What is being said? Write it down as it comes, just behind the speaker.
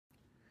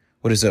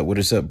What is up? What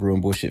is up, Brew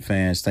and Bullshit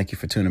fans? Thank you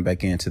for tuning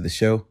back into the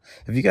show.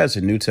 If you guys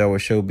are new to our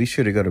show, be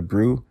sure to go to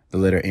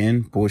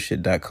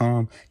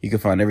bullshit.com. You can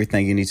find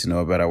everything you need to know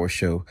about our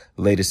show.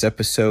 Latest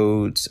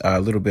episodes,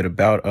 a little bit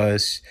about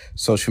us,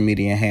 social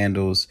media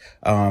handles.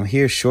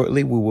 Here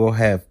shortly, we will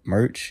have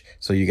merch,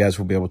 so you guys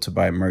will be able to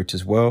buy merch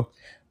as well.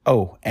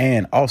 Oh,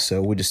 and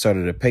also, we just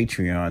started a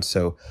Patreon.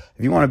 So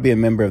if you want to be a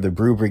member of the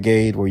Brew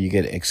Brigade, where you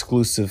get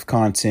exclusive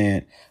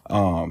content,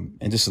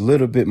 and just a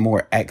little bit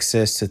more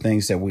access to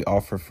things that we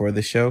offer for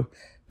the show,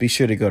 be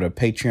sure to go to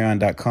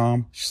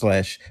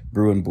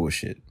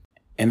patreon.com/brewandbullshit.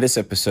 In this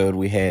episode,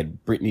 we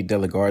had Brittany De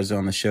La Garza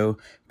on the show.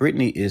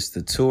 Brittany is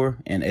the tour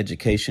and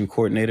education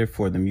coordinator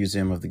for the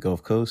Museum of the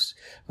Gulf Coast.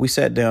 We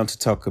sat down to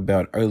talk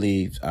about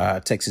early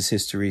Texas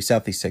history,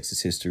 Southeast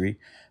Texas history,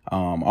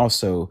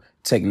 also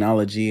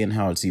technology and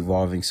how it's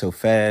evolving so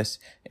fast,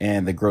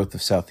 and the growth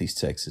of Southeast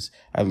Texas.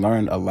 I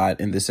learned a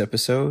lot in this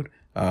episode,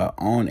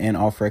 on and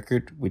off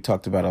record. We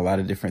talked about a lot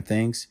of different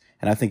things,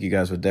 and I think you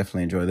guys would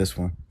definitely enjoy this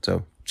one.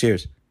 So,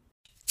 cheers.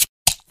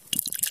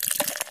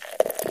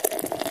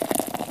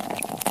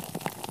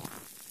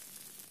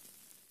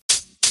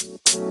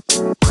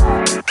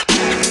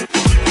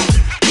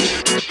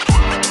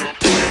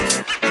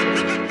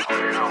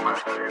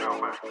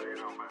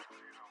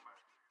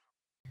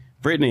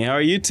 Brittany, how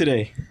are you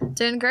today?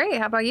 Doing great.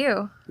 How about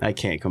you? I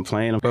can't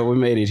complain, but we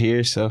made it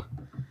here, so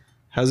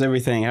how's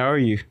everything? How are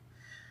you?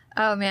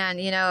 Oh, man.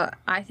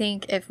 I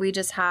think if we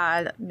just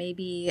had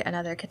maybe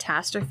another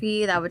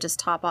catastrophe, that would just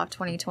top off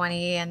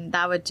 2020, and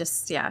that would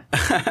just, yeah.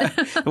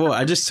 Well,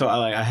 I was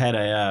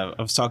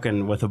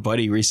talking with a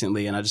buddy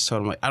recently, and I just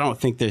told him, I don't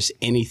think there's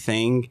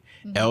anything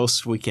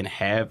else we can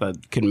have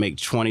that could make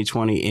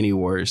 2020 any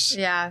worse.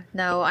 Yeah,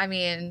 no, I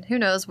mean, who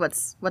knows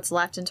what's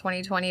left in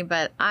 2020,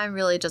 but I'm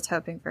really just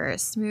hoping for a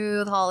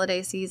smooth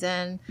holiday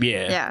season.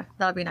 Yeah. Yeah,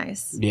 that'll be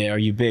nice. Yeah, are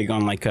you big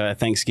on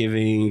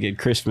Thanksgiving and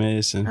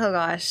Christmas? And Oh,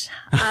 gosh.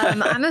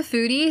 I'm a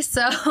foodie,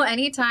 so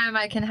anytime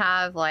I can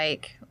have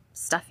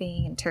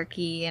stuffing and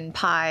turkey and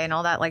pie and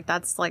all that,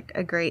 that's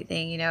a great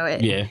thing.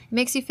 It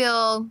makes you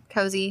feel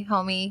cozy,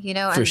 homey,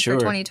 and for sure.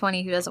 For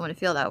 2020, who doesn't want to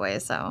feel that way?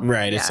 So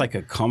right, yeah. It's like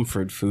a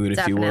comfort food,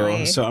 Definitely. if you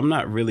will. So I'm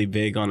not really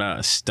big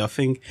on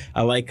stuffing.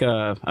 I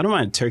don't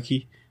mind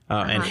turkey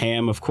and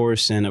ham, of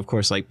course, and of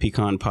course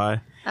pecan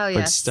pie. Oh, yes.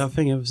 But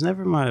stuffing, it was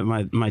never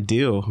my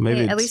deal.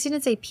 Maybe at least you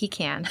didn't say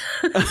pecan.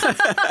 Do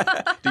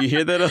you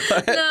hear that a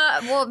lot? No,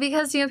 well,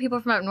 because, people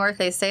from up north,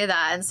 they say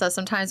that. And so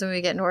sometimes when we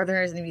get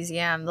northerners in the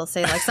museum, they'll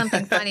say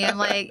something funny. I'm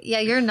like, yeah,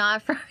 you're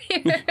not from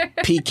here.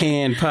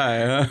 Pecan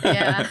pie, huh?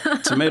 Yeah.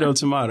 Tomato,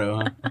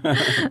 huh?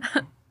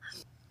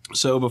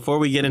 So before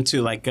we get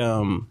into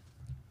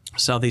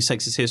Southeast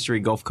Texas history,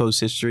 Gulf Coast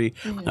history,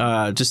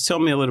 just tell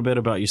me a little bit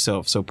about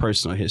yourself. So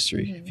personal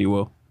history, if you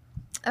will.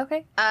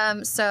 Okay.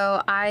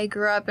 So I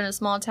grew up in a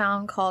small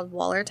town called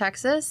Waller,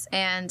 Texas,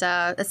 and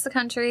it's the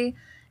country.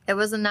 It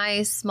was a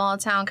nice small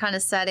town kind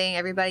of setting.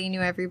 Everybody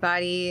knew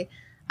everybody.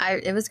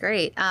 It was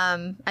great.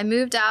 I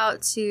moved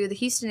out to the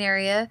Houston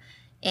area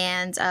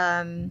and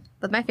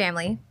with my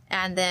family,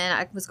 and then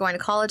I was going to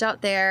college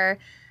out there.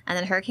 And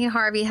then Hurricane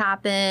Harvey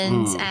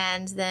happened,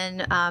 and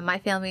then my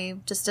family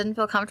just didn't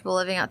feel comfortable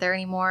living out there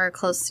anymore,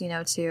 close,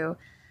 to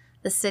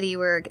the city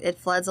where it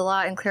floods a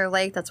lot in Clear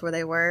Lake. That's where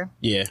they were.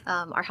 Yeah.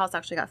 Our house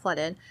actually got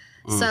flooded.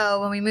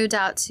 So when we moved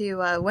out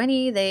to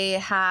Winnie, they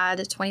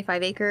had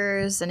 25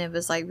 acres, and it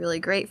was really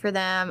great for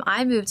them.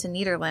 I moved to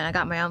Nederland. I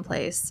got my own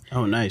place.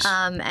 Oh, nice.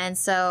 And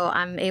so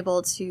I'm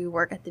able to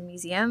work at the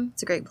museum.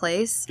 It's a great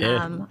place.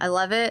 Yeah. I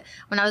love it.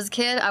 When I was a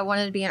kid, I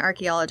wanted to be an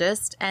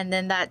archaeologist, and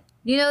then that,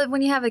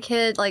 when you have a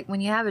kid,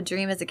 when you have a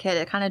dream as a kid,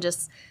 it kind of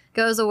just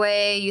goes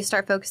away. You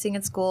start focusing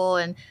in school,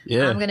 and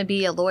I'm going to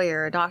be a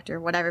lawyer, a doctor,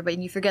 whatever, but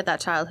you forget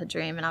that childhood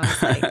dream. And I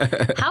was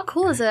like, how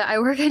cool is it? I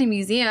work at a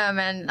museum,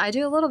 and I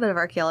do a little bit of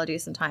archaeology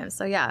sometimes.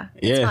 So yeah,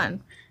 it's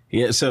fun.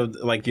 Yeah, so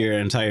your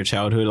entire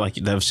childhood,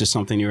 that was just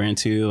something you were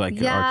into,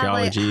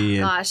 archaeology.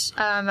 So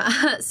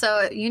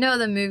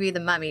the movie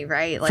The Mummy,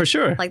 right? For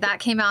sure. That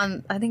came out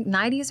in, I think,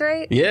 90s,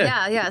 right?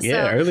 Yeah. Yeah.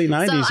 So, early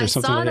 90s or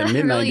something like that, mid-90s. I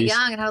saw that really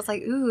young, and I was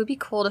like, ooh, it'd be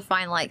cool to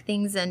find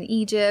things in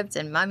Egypt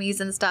and mummies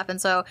and stuff.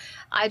 And so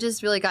I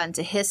just really got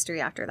into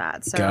history after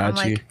that. So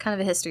I'm kind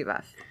of a history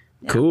buff.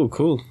 Yeah.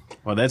 Cool.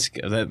 Well,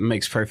 that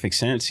makes perfect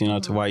sense,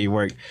 to why you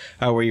work,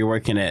 where you're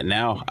working at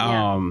now.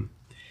 Yeah.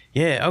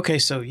 Yeah. Okay.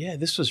 So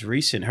this was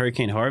recent.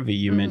 Hurricane Harvey.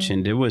 You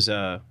mentioned it was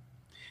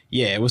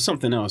it was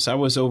something else. I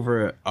was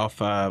over off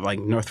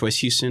Northwest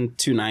Houston,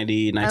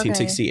 290,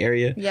 1960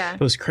 area. Yeah. It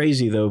was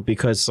crazy though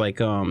because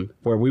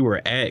where we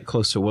were at,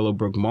 close to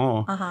Willowbrook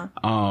Mall,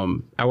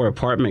 our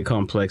apartment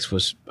complex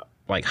was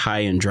high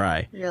and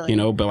dry. Really?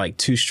 But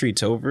 2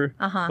 streets over,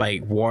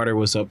 water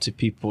was up to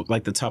people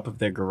the top of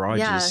their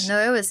garages. Yeah.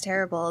 No, it was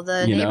terrible.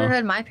 The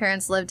neighborhood my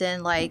parents lived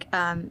in,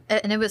 and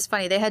it was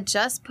funny. They had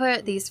just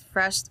put these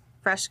fresh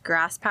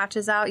grass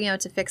patches out,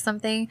 to fix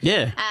something.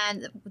 Yeah.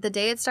 And the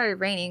day it started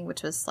raining,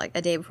 which was a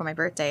day before my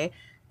birthday,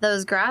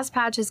 those grass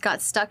patches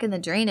got stuck in the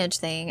drainage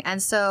thing,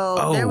 and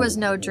so there was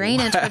no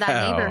drainage for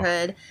that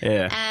neighborhood.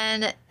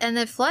 And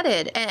it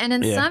flooded, and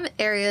in some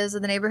areas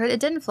of the neighborhood it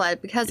didn't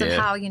flood because of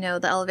how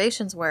the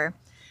elevations were.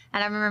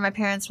 And I remember my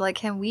parents were like,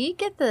 "Can we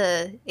get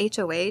the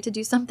HOA to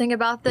do something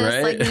about this?"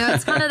 Right? Like,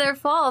 it's kind of their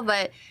fault,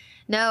 but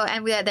no.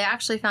 And they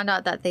actually found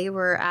out that they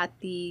were at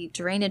the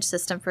drainage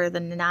system for the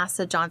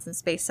NASA Johnson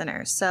Space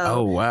Center.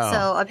 So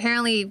so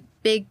apparently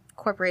big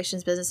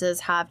corporations,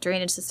 businesses have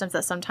drainage systems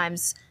that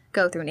sometimes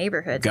go through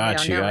neighborhoods.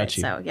 Got you.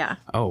 So yeah.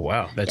 Oh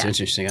wow, that's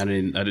interesting. I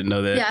didn't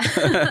know that.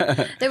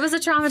 Yeah, it was a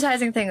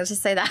traumatizing thing. Let's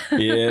just say that.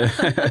 Yeah.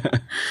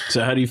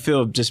 So how do you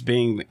feel just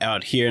being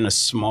out here in a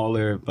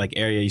smaller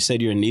area? You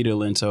said you're in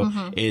Nederland, so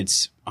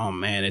it's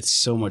it's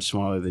so much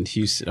smaller than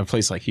Houston, a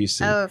place like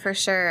Houston. Oh, for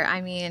sure.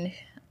 I mean,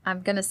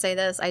 I'm gonna say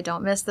this: I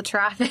don't miss the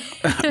traffic.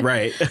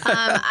 Right.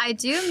 I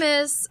do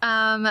miss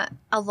a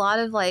lot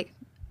of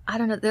I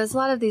don't know. There's a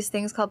lot of these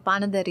things called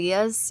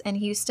panaderias in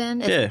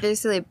Houston. It's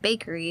basically a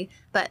bakery,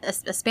 but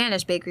a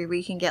Spanish bakery where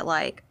you can get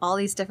all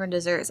these different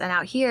desserts. And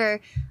out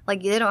here,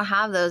 they don't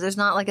have those. There's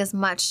not as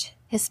much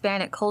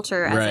Hispanic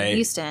culture as in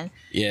Houston.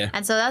 Yeah.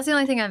 And so that's the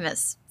only thing I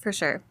miss for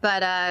sure.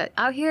 But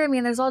out here, I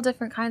mean, there's all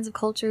different kinds of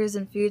cultures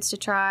and foods to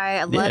try.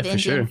 I love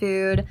Indian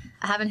food.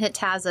 I haven't hit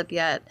Taz up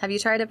yet. Have you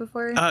tried it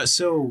before?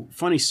 So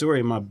funny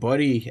story. My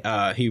buddy,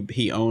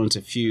 he owns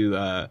a few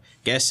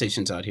gas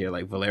stations out here,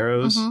 like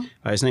Valero's.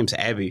 His name's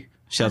Abby.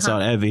 Shouts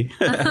out Abby.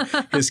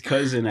 His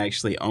cousin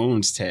actually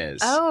owns Taz.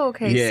 Oh,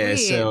 okay. Yeah.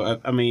 Sweet. So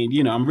I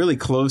mean, I'm really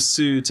close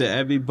to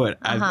Abby, but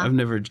I've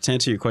never, to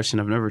answer your question,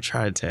 I've never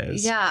tried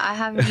Taz. Yeah, I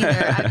haven't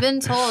either. I've been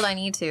told I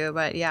need to,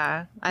 but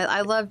yeah,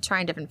 I love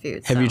trying different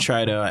foods. Have you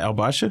tried Al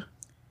Basha?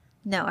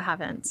 No, I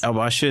haven't. Al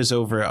Basha is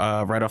over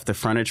right off the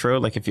frontage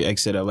road. If you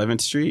exit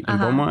 11th Street in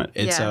Beaumont,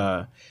 it's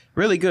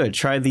really good.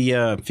 Try the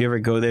if you ever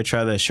go there,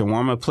 try the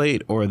shawarma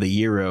plate or the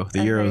gyro. The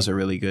gyros are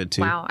really good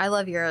too. Wow, I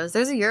love gyros.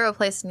 There's a gyro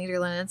place in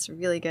Nederland. It's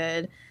really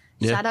good.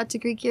 Shout out to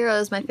Greek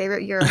Gyros, my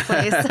favorite gyro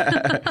place.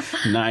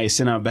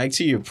 Nice. And back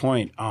to your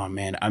point. Oh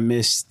man, I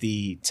miss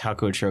the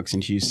taco trucks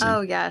in Houston.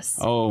 Oh yes.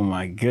 Oh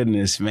my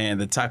goodness, man,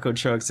 the taco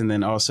trucks, and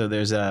then also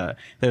there's an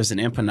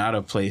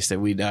empanada place that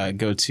we'd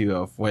go to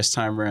off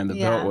Westheimer and the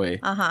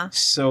Beltway.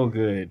 So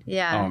good.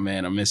 Yeah. Oh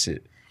man, I miss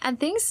it. And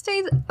things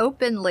stayed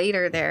open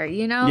later there,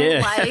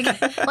 Yeah.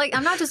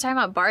 I'm not just talking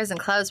about bars and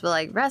clubs,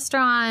 but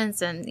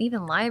restaurants and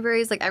even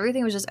libraries.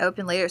 Everything was just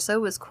open later, so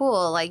it was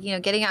cool.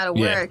 Getting out of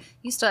work,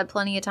 you still had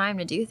plenty of time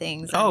to do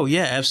things. Oh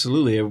yeah,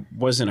 absolutely. It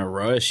wasn't a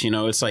rush.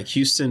 It's like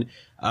Houston.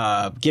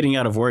 Getting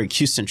out of work,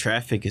 Houston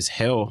traffic is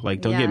hell.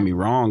 Don't get me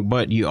wrong,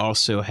 but you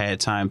also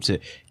had time to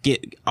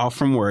get off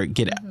from work,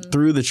 get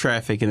through the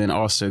traffic, and then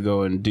also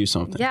go and do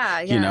something.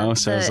 Yeah.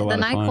 So it was a lot the of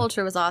night fun.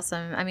 culture was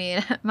awesome. I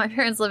mean, my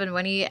parents live in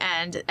Winnie,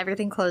 and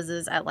everything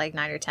closes at 9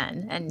 or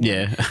 10. And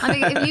I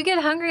mean, if you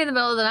get hungry in the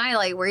middle of the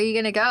night, where are you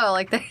gonna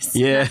go? There's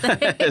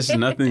nothing. There's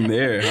nothing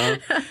there,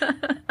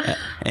 huh?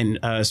 And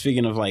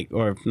speaking of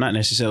or not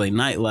necessarily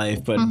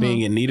nightlife, but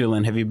being in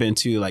Nederland, have you been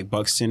to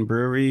Buxton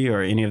Brewery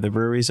or any of the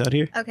breweries out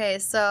here? Okay,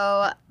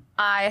 so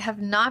I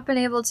have not been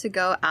able to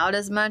go out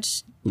as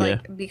much,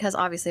 because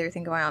obviously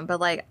everything going on.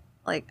 But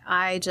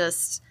I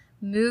just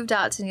moved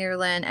out to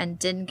Nederland and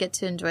didn't get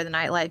to enjoy the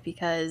nightlife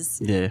because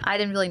I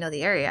didn't really know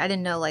the area. I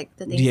didn't know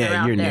the things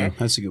around you're there. new.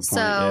 That's a good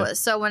point.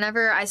 So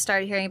whenever I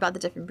started hearing about the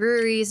different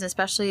breweries, and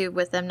especially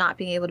with them not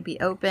being able to be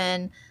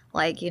open.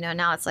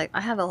 Now it's I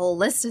have a whole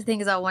list of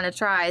things I want to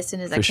try as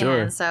soon as I can.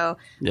 Sure. So,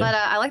 but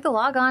I like the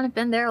Logon. I've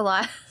been there a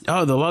lot.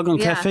 Oh, the Logon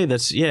Cafe.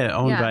 That's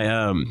owned by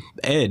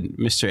Ed.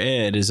 Mr.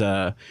 Ed is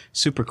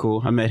super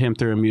cool. I met him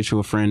through a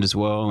mutual friend as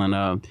well, and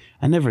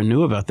I never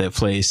knew about that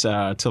place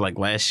till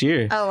last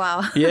year. Oh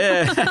wow.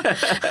 Yeah.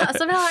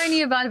 Somehow I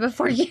knew about it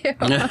before you.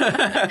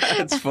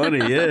 That's funny.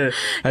 Yeah.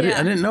 I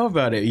didn't know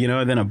about it.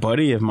 And then a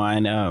buddy of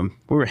mine,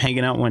 we were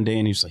hanging out one day,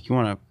 and he was like, "You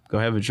want to go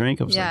have a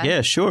drink?" I was like, "Yeah,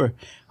 sure."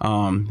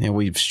 And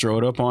we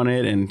strode up on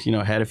it and,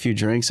 had a few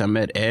drinks. I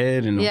met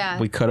Ed and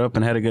we cut up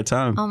and had a good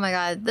time. Oh my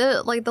God.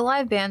 The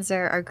live bands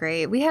there are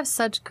great. We have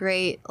such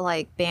great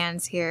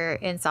bands here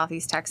in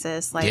Southeast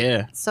Texas.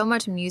 So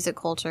much music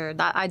culture.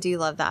 That I do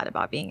love that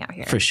about being out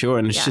here. For sure.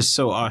 And it's just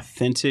so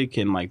authentic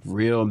and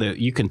real that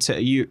you can tell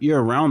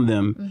you're around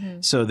them.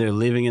 So they're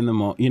living in the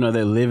moment,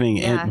 they're living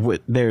in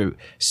what they're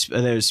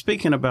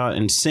speaking about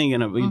and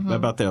singing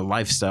about their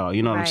lifestyle.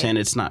 You know what I'm saying?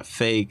 It's not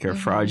fake or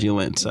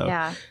fraudulent.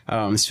 So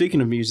speaking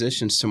of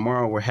musicians,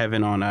 tomorrow we're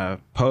having on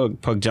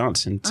Pug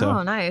Johnson. So,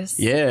 oh, nice.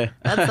 Yeah.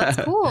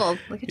 That's cool.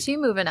 Look at you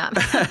moving up.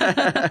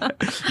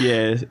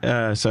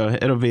 So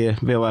it'll be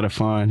a lot of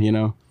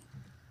fun,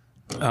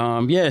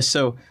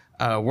 So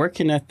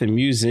working at the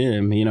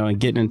museum, and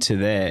getting into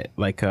that,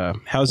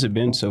 how's it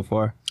been so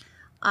far?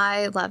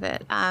 I love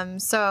it.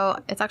 So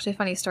it's actually a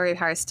funny story of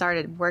how I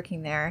started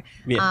working there.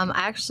 I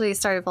actually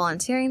started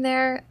volunteering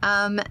there,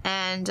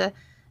 and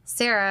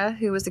Sarah,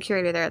 who was the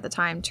curator there at the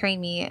time, trained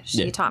me.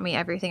 She taught me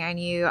everything I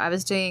knew. I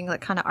was doing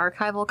kind of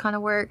archival kind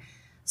of work.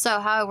 So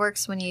how it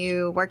works when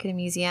you work at a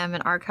museum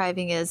and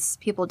archiving is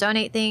people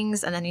donate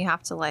things, and then you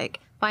have to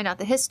find out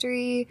the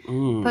history,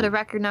 put a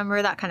record number,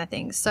 that kind of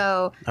thing.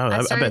 So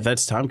I bet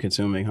that's time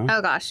consuming, huh?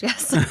 Oh gosh,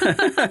 yes.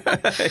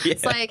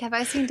 It's like, have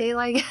I seen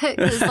daylight yet?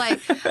 Because like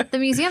the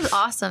museum's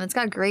awesome. It's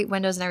got great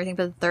windows and everything,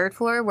 but the third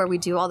floor where we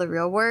do all the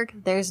real work,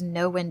 there's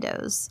no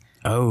windows.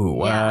 Oh,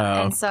 wow.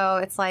 Yeah. And so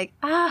it's like,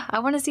 I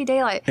want to see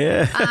daylight.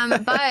 Yeah.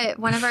 But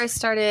whenever I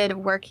started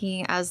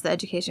working as the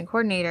education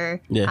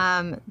coordinator,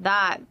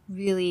 that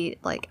really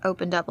like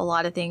opened up a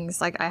lot of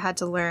things. Like I had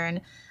to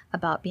learn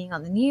about being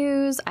on the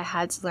news. I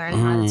had to learn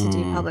how to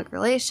do public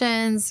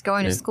relations,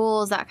 going to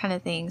schools, that kind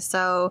of thing.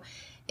 So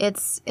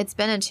it's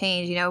been a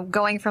change, you know,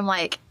 going from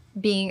like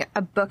being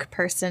a book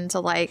person to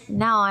like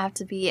now I have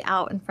to be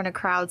out in front of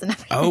crowds and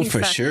everything. Oh,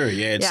 for sure.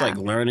 Yeah. It's like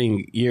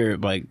learning, you're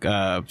like,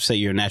 say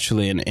you're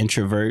naturally an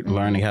introvert,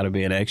 learning how to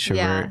be an extrovert.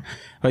 Yeah.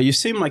 But you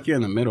seem like you're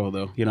in the middle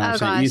though. You know what I'm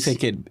saying? Gosh. You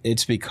think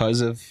it's because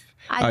of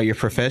your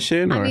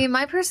profession? Or? I mean,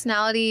 my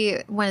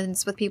personality when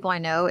it's with people I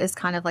know is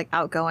kind of like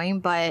outgoing,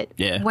 but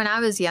when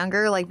I was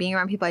younger, like being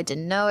around people I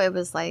didn't know, it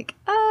was like,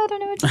 I don't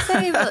know what to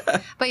say.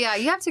 but yeah,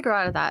 you have to grow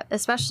out of that,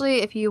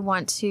 especially if you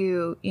want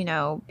to, you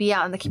know, be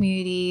out in the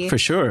community. For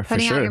sure.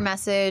 Putting out your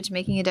message,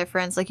 making a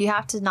difference. Like you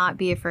have to not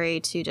be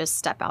afraid to just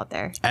step out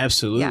there.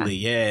 Absolutely.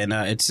 Yeah. And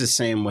it's the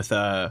same with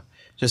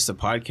just the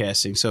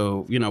podcasting.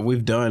 So, you know,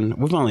 we've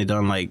only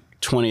done like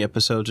 20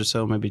 episodes or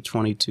so, maybe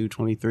 22,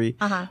 23.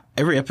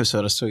 Every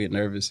episode I still get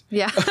nervous.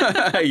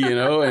 Yeah. You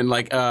know, and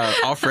like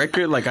off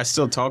record, like I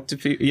still talk to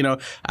people, you know,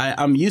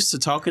 I'm used to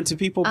talking to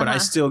people, but I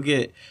still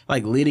get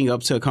like leading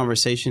up to a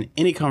conversation,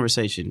 any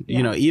conversation,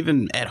 you know,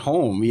 even at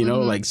home, you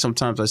know, like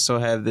sometimes I still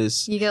have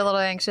this. You get a little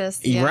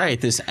anxious. Right.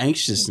 This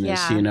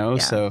anxiousness, you know,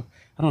 so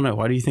I don't know.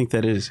 Why do you think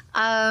that is?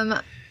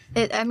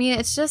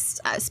 It's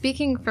just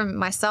speaking from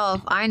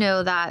myself. I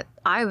know that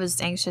I was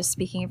anxious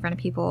speaking in front of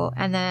people,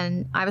 and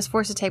then I was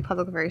forced to take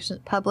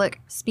public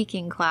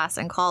speaking class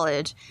in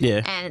college.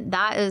 Yeah, and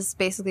that is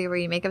basically where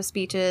you make up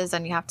speeches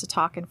and you have to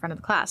talk in front of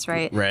the class,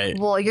 right? Right.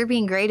 Well, you're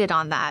being graded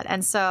on that,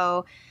 and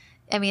so,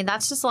 I mean,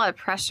 that's just a lot of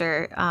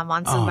pressure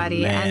on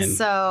somebody, and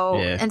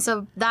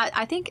so that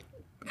I think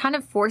kind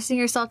of forcing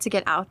yourself to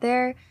get out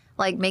there.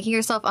 Like making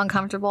yourself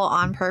uncomfortable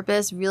on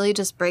purpose really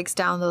just breaks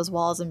down those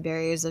walls and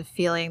barriers of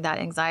feeling that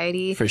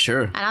anxiety. For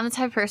sure. And I'm the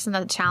type of person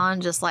that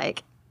challenge is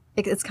like,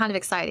 it's kind of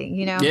exciting,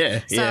 you know? Yeah.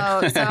 So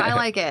I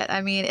like it.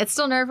 I mean, it's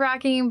still nerve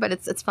wracking, but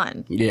it's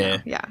fun. Yeah. You know?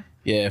 Yeah.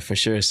 Yeah, for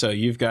sure. So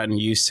you've gotten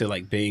used to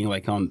like being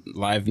like on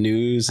live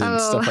news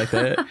and stuff like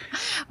that?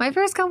 My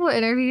first couple of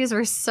interviews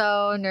were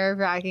so nerve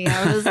wracking.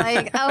 I was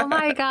like, oh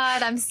my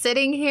God, I'm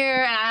sitting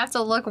here and I have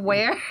to look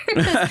where?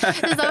 Because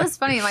that was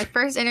funny. My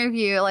first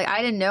interview, like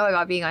I didn't know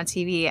about being on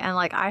TV and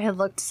like I had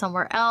looked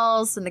somewhere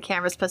else and the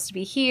camera's supposed to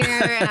be here.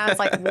 And I was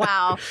like,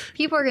 wow,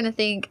 people are going to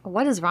think,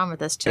 what is wrong with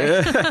this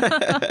chick?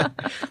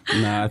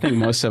 No, I think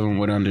most of them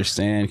would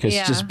understand because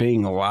just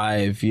being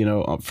live, you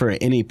know, for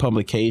any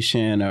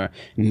publication or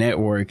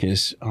network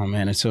is, oh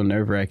man, it's so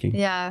nerve wracking.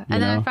 Yeah.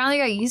 And then I finally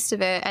got used to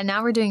it. And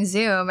now we're doing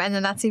Zoom. And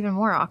then that's even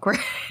more awkward.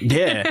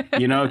 Yeah.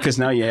 You know, because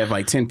now you have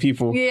like 10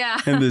 people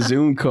in the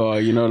Zoom call.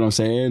 You know what I'm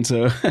saying?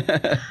 So,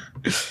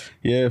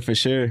 yeah, for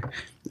sure.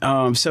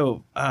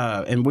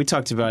 And we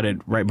talked about it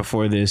right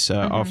before this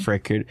off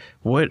record.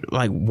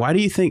 Why do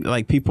you think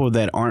like people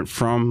that aren't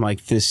from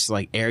like this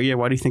like area,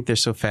 why do you think they're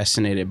so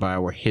fascinated by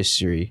our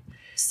history?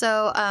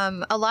 So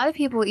a lot of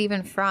people,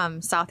 even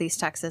from Southeast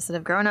Texas that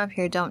have grown up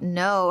here, don't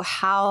know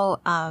how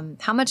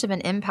much of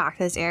an impact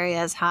this area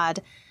has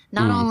had,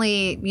 not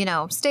only, you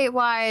know,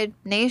 statewide,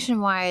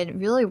 nationwide,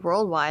 really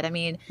worldwide. I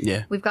mean,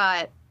 we've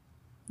got,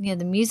 you know,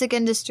 the music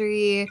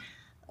industry,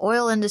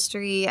 oil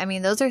industry. I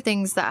mean, those are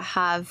things that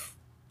have,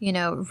 you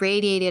know,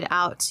 radiated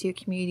out to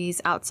communities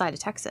outside of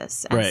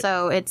Texas. And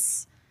so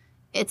it's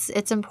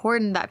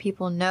important that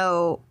people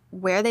know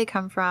where they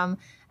come from,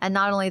 and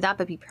not only that,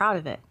 but be proud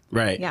of it.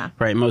 Right. Yeah.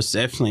 Right. Most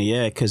definitely.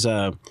 Yeah. Because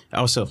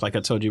also, like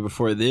I told you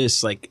before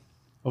this, like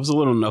I was a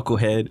little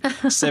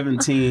knucklehead,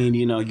 17,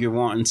 you know, you're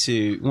wanting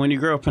to, when you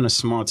grow up in a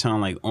small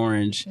town like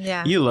Orange,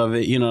 you love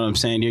it. You know what I'm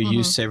saying? You're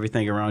used to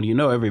everything around, you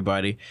know,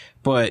 everybody.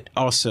 But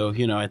also,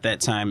 you know, at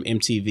that time,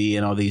 MTV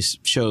and all these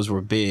shows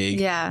were big.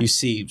 Yeah. You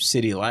see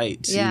City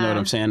Lights, you know what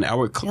I'm saying?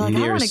 You're like, I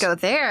want to go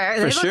there.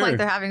 They look like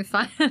they're having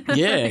fun.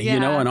 You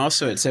know, and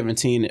also at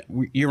 17,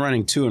 you're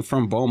running to and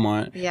from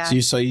Beaumont. Yeah.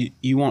 So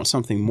you want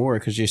something more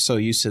because you're so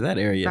used to that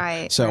area.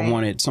 Right. So I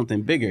wanted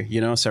something bigger, you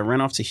know? So I ran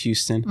off to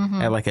Houston,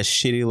 had like a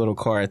shitty little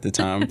car at the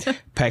time,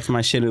 packed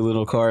my shitty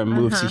little car and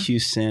moved to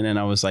Houston. And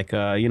I was like,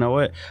 you know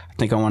what? I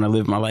think I want to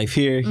live my life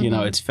here. You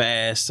know, it's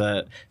fast.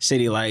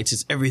 City Lights,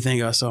 it's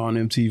everything I saw on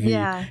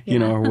MTV, you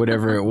know, or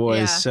whatever it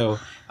was. So,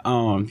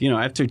 you know,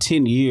 after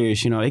 10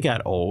 years, you know, it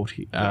got old.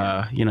 You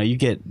know, you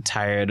get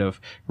tired of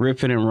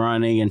ripping and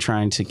running and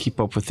trying to keep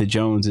up with the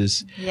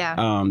Joneses.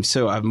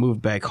 So I've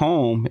moved back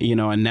home, you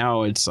know, and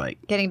now it's like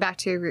getting back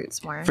to your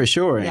roots more. For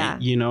sure.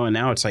 You know, and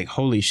now it's like,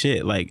 holy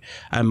shit. Like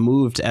I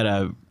moved at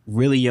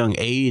really young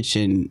age,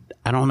 and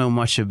I don't know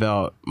much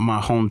about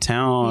my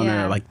hometown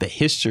or like the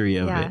history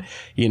of it,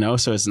 you know,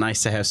 so it's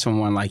nice to have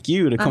someone like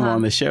you to come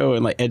on the show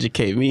and like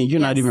educate me. You're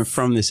not even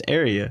from this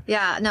area.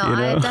 Yeah, no, you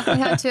know? I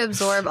definitely had to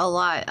absorb a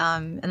lot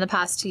in the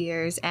past 2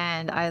 years,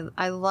 and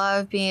I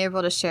love being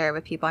able to share it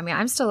with people. I mean,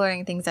 I'm still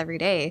learning things every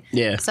day.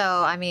 Yeah. So,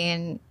 I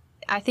mean,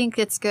 I think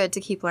it's good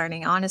to keep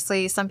learning.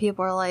 Honestly, some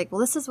people are like, well,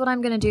 this is what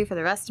I'm going to do for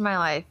the rest of my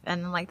life.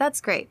 And I'm like,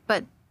 that's great.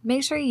 But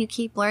make sure you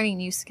keep learning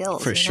new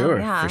skills. For sure.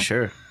 Yeah. For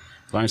sure.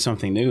 Learn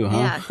something new, huh?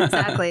 Yeah,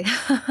 exactly.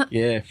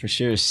 Yeah, for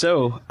sure.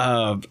 So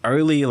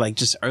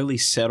early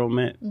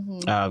settlement,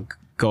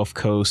 Gulf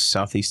Coast,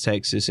 Southeast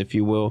Texas, if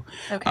you will.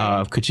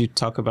 Okay. Could you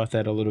talk about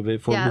that a little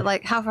bit for me? Yeah,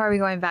 like how far are we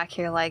going back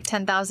here? Like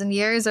 10,000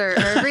 years or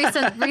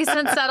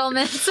recent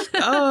settlements?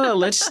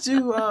 Let's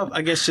do,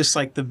 I guess, just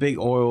like the big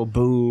oil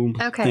boom,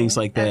 things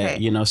like that.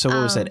 You know, so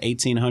what was that,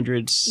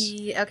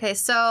 1800s? Okay,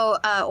 so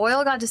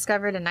oil got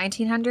discovered in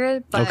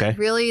 1900, but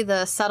really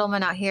the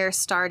settlement out here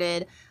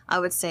started, I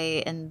would say,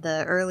 in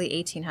the early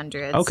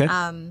 1800s. Okay.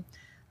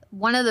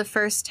 One of the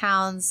first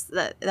towns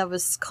that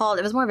was called,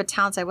 it was more of a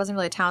town site, it wasn't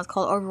really a town, it's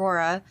called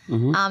Aurora.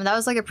 That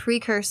was like a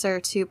precursor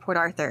to Port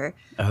Arthur.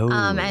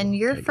 And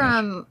you're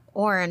from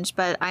Orange,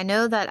 but I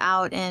know that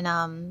out in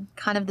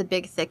kind of the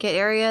Big Thicket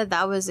area,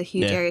 that was a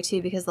huge area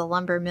too, because the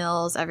lumber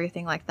mills,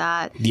 everything like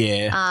that.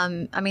 Yeah.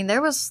 I mean,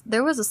 there was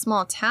a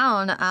small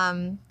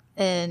town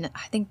in,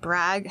 I think,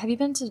 Bragg. Have you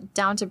been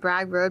down to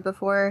Bragg Road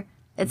before?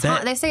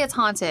 They say it's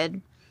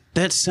haunted.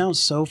 That sounds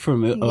so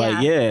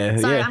familiar.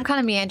 Sorry, I'm kind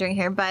of meandering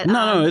here, but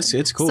no, it's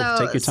cool.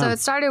 Take your time. So it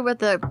started with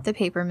the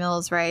paper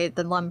mills, right?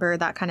 The lumber,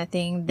 that kind of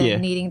thing.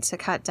 Then needing to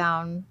cut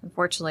down,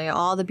 unfortunately,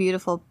 all the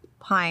beautiful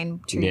pine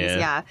trees.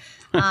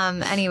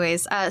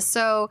 Anyways,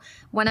 so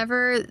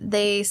whenever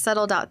they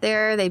settled out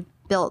there, they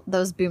built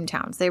those boom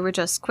towns. They were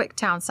just quick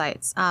town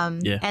sites.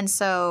 And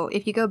so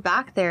if you go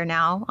back there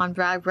now on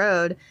Bragg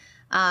Road,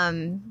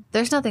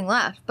 there's nothing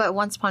left. But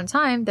once upon a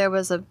time, there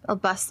was a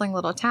bustling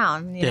little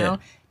town. You know.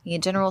 You need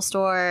a general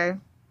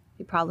store.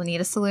 You probably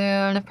need a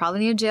saloon. Probably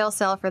need a jail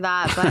cell for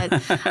that.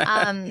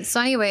 But so,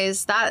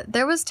 anyways,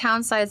 there was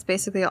town sites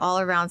basically all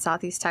around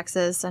Southeast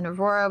Texas, and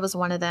Aurora was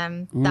one of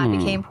them. That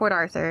became Port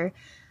Arthur.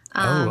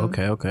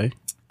 Okay.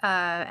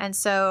 And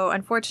so,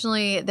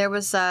 unfortunately, there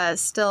was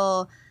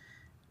still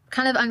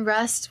kind of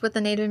unrest with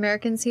the Native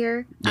Americans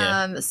here.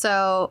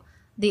 So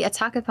the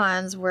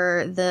Atacapans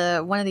were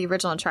one of the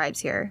original tribes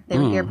here. They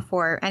were here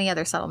before any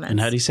other settlements. And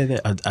how do you say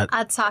that?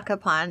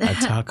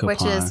 Atacapan,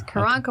 which is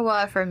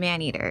Karankawa for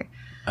man-eater.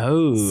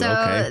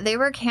 So they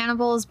were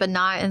cannibals, but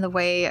not in the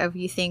way of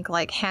you think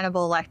like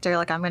Hannibal Lecter,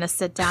 like I'm going to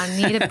sit down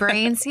and eat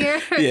brains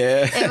here.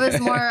 It was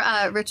more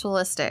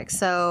ritualistic.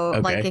 So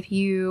like if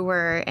you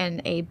were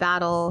in a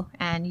battle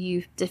and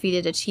you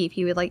defeated a chief,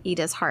 you would like eat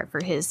his heart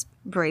for his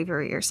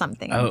bravery or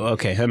something.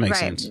 That makes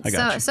sense. I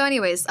got you. So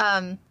anyways,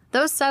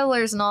 those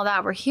settlers and all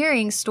that were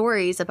hearing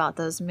stories about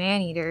those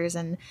man-eaters,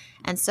 and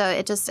so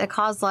it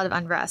caused a lot of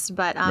unrest.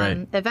 But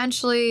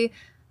eventually,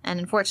 and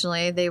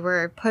unfortunately, they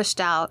were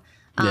pushed out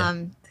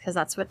because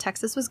that's what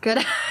Texas was good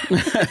at.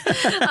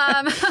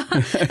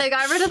 They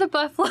got rid of the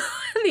buffalo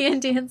and the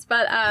Indians,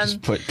 but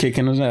just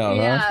kicking us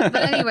out.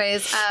 But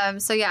anyways,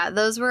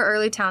 those were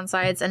early town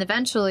sites, and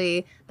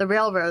eventually the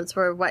railroads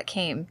were what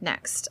came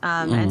next.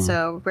 And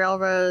so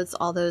railroads,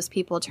 all those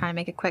people trying to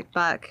make a quick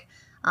buck.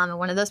 And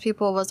one of those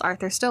people was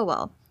Arthur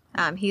Stillwell.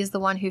 He's the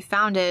one who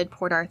founded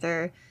Port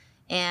Arthur,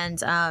 and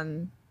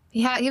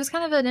he was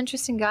kind of an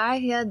interesting guy.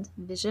 He had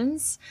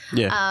visions.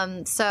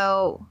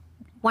 So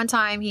one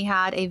time he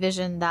had a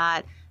vision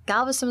that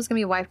Galveston was going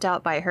to be wiped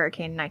out by a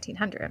hurricane in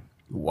 1900.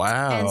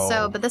 Wow. And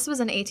so, but this was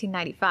in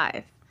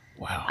 1895.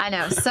 Wow. I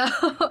know.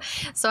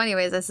 So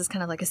anyways, this is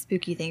kind of like a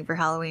spooky thing for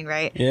Halloween,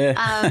 right?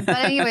 Yeah. But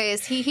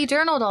anyways, he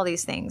journaled all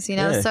these things, you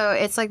know? So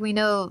it's like we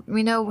know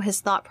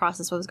his thought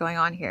process, what was going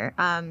on here.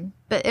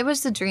 But it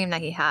was the dream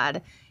that he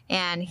had.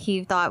 And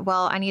he thought,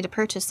 well, I need to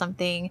purchase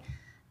something,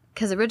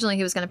 because originally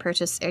he was going to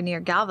purchase near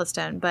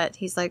Galveston, but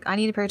he's like, I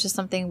need to purchase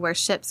something where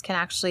ships can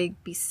actually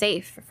be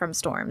safe from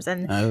storms.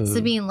 And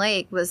Sabine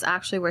Lake was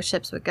actually where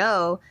ships would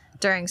go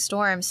during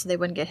storms so they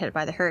wouldn't get hit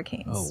by the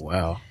hurricanes. Oh,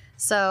 wow.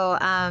 So,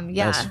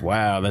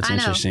 That's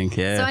interesting.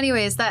 Yeah. So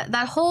anyways,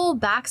 that whole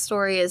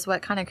backstory is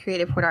what kind of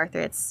created Port Arthur.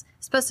 It's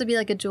supposed to be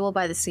like a jewel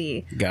by the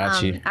sea.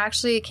 Got you.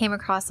 Actually came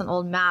across an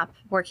old map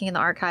working in the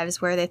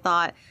archives where they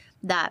thought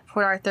that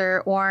Port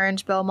Arthur,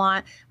 Orange,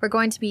 Beaumont were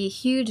going to be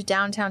huge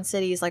downtown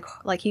cities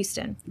like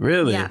Houston.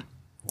 Really? Yeah.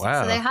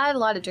 Wow. So they had a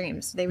lot of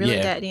dreams. They really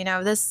did. You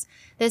know, this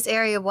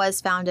area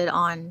was founded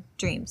on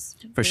dreams.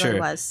 For sure. Really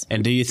was.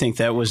 And do you think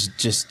that was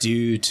just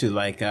due to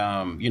like,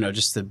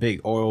 just the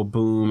big oil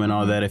boom and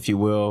all that, if you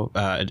will?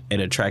 It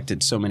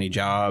attracted so many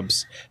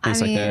jobs,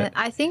 things like that.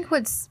 I think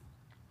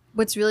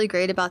what's really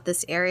great about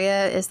this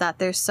area is that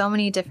there's so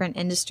many different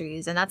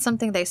industries, and that's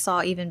something they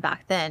saw even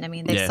back then. I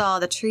mean, they saw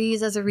the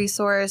trees as a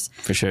resource.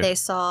 For sure. They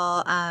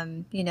saw,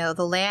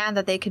 the land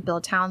that they could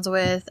build towns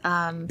with,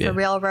 the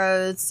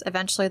railroads.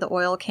 Eventually, the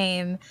oil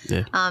came.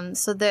 Yeah.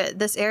 So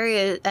this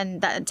area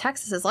and that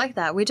Texas is like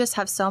that. We just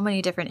have so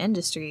many different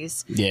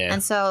industries. Yeah.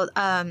 And so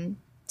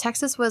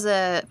Texas was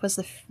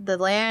the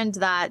land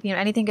that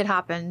anything could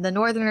happen. The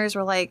Northerners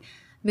were like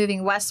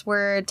moving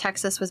westward.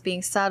 Texas was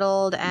being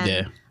settled,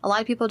 and a lot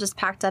of people just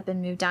packed up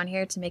and moved down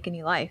here to make a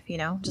new life,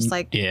 just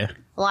like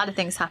a lot of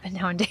things happen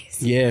nowadays.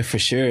 Yeah, for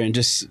sure. And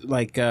just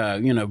like,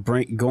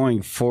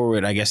 going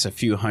forward, I guess a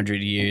few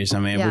hundred years, I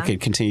mean, we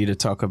could continue to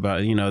talk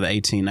about, the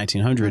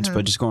 1900s,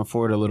 but just going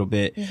forward a little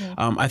bit,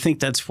 I think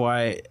that's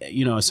why,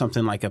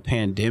 something like a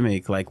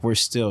pandemic, like we're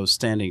still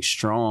standing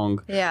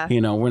strong. Yeah.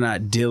 We're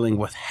not dealing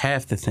with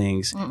half the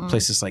things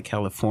places like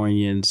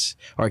California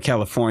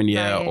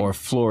or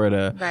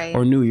Florida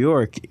or New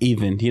York,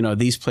 even,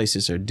 these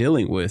places are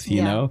dealing with,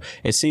 you know,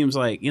 it seems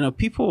like,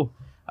 people,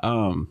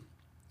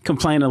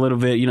 complain a little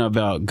bit,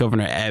 about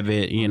Governor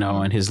Abbott,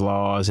 and his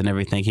laws and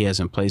everything he has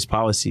in place,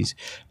 policies.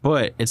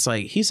 But it's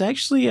like he's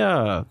actually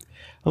a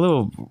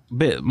little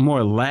bit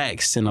more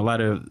lax than a lot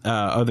of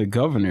other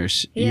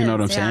governors. You know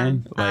what I'm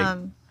saying?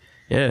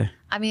 Like,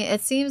 I mean,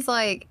 it seems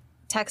like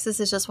Texas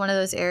is just one of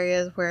those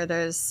areas where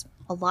there's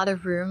a lot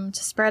of room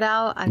to spread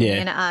out. I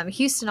mean,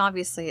 Houston,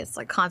 obviously, it's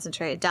like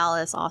concentrated.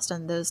 Dallas,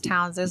 Austin, those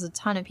towns, there's a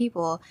ton of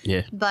people.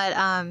 Yeah. But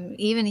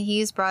even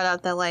he's brought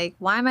up that, like,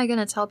 why am I going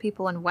to tell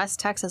people in West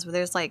Texas where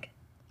there's like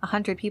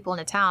 100 people in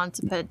a town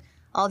to put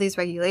all these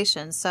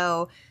regulations?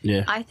 So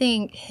I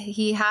think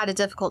he had a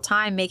difficult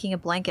time making a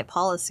blanket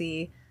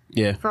policy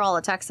for all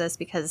of Texas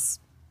because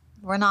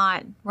we're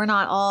not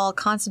all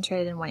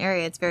concentrated in one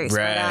area. It's very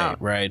spread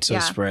out. Right. So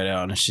spread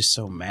out, and it's just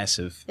so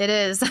massive. It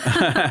is.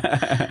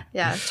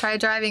 Try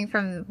driving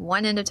from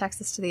one end of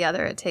Texas to the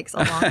other. It takes a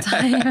long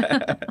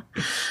time.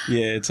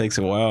 It takes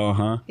a while,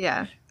 huh?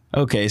 Yeah.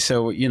 Okay,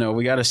 so,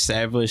 we got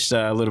established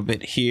a little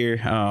bit here,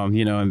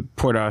 in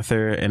Port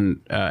Arthur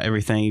and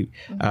everything.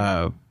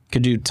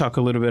 Could you talk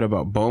a little bit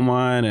about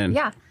Beaumont and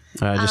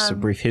just a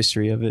brief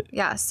history of it?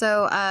 Yeah,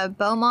 so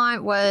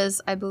Beaumont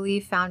was, I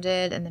believe,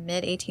 founded in the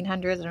mid-1800s.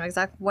 I don't know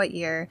exactly what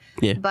year.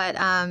 Yeah. But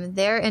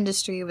their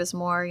industry was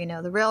more,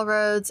 the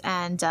railroads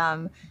and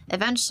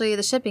eventually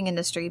the shipping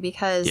industry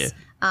because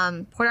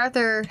Port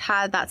Arthur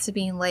had that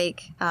Sabine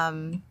Lake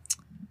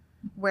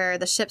where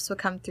the ships would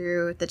come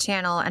through the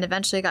channel and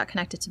eventually got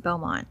connected to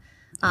Beaumont.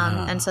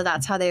 And so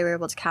that's how they were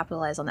able to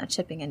capitalize on that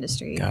shipping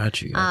industry.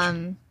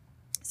 Gotcha.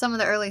 Some of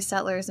the early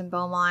settlers in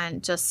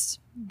Beaumont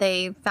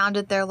they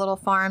founded their little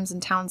farms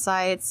and town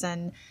sites,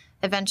 and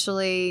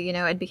eventually,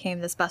 it became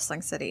this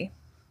bustling city.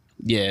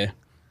 Yeah.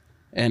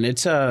 And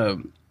it's,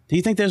 do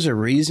you think there's a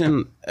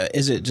reason?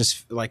 Is it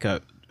just like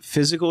a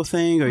physical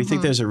thing, or you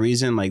think there's a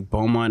reason like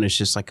Beaumont is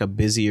just like a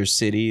busier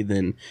city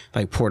than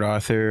like Port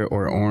Arthur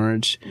or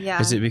Orange?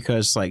 Yeah. Is it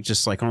because like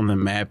just like on the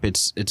map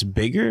it's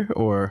bigger,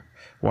 or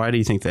why do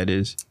you think that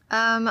is?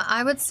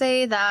 I would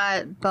say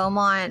that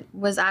Beaumont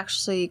was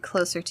actually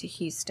closer to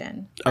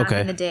Houston back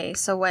in the day.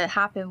 So what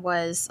happened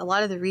was a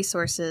lot of the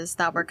resources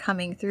that were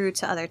coming through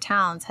to other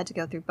towns had to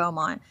go through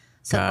Beaumont.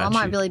 So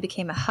Beaumont really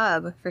became a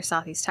hub for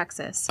Southeast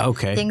Texas.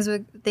 Okay. Things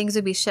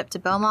would be shipped to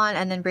Beaumont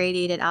and then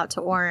radiated out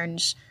to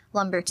Orange,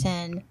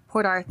 Lumberton,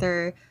 Port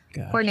Arthur,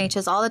 Port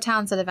Neches, all the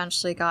towns that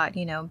eventually got,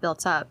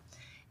 built up.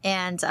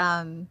 And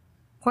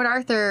Port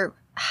Arthur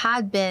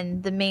had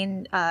been the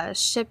main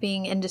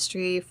shipping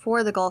industry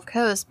for the Gulf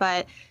Coast,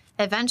 but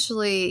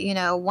eventually,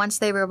 once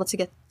they were able to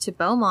get to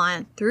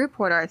Beaumont through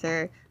Port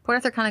Arthur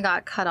kind of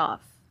got cut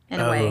off in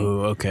a way.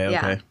 Oh,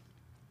 okay.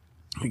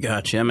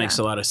 Gotcha. That makes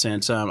a lot of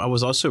sense. I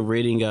was also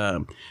reading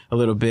a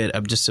little bit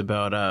of just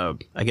about,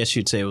 I guess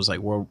you'd say it was like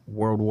World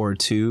War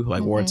II,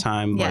 like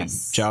wartime, like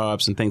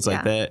jobs and things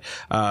like that.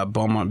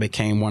 Beaumont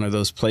became one of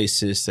those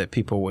places that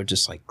people would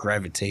just like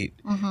gravitate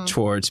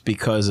towards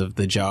because of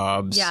the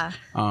jobs,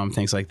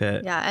 things like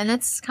that. Yeah, and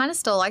it's kind of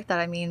still like that.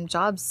 I mean,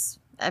 jobs,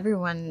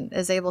 everyone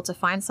is able to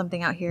find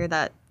something out here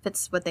that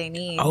fits what they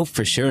need. Oh,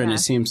 for sure. Yeah. And it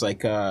seems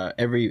like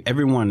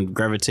everyone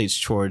gravitates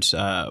towards,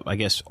 I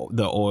guess,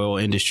 the oil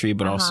industry,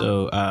 but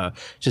also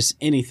just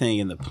anything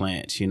in the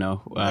plants,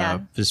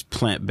 just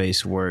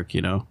plant-based work,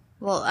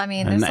 Well, I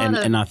mean,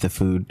 and not the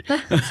food.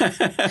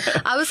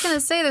 I was going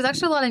to say there's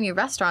actually a lot of new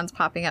restaurants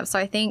popping up. So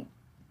I think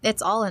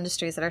it's all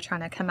industries that are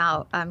trying to come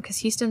out because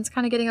Houston's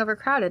kind of getting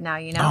overcrowded now,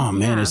 Oh,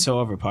 man, it's so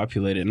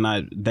overpopulated.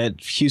 And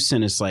that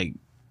Houston is like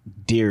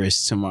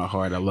dearest to my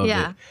heart. I love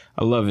it.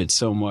 I love it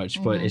so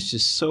much, but it's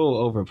just so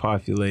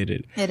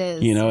overpopulated. It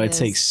is. It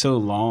takes so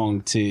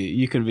long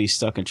you can be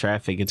stuck in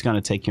traffic. It's going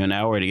to take you an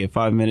hour to get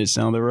 5 minutes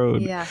down the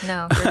road. Yeah,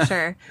 no, for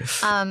sure.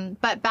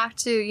 But back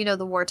to,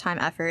 the wartime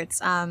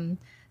efforts.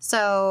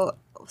 So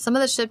some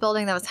of the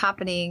shipbuilding that was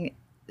happening,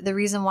 the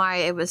reason why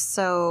it was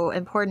so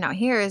important out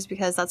here is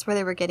because that's where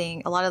they were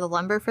getting a lot of the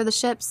lumber for the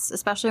ships,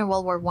 especially in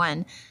World War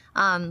I.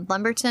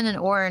 Lumberton and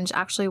Orange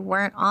actually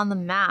weren't on the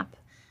map.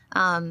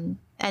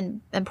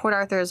 And Port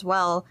Arthur as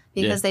well,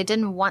 because they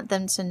didn't want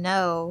them to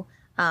know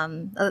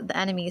the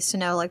enemies to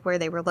know like where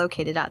they were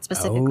located at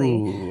specifically.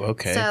 Oh,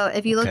 okay. So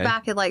if you look Okay.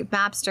 back at like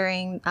maps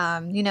during,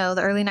 the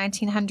early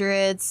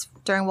 1900s,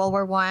 during World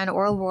War I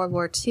or World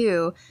War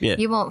II, Yeah.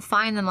 you won't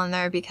find them on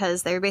there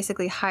because they were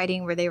basically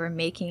hiding where they were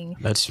making.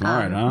 That's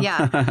smart, huh?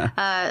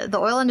 Yeah. The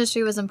oil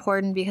industry was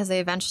important because they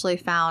eventually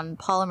found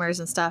polymers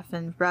and stuff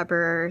and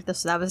rubber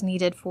that was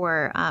needed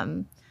for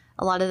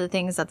a lot of the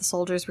things that the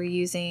soldiers were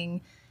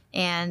using,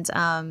 and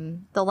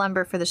the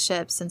lumber for the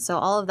ships. And so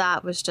all of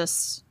that was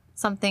just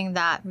something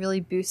that really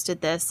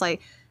boosted this.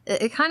 Like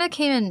it kind of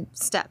came in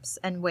steps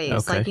and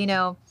waves. Okay.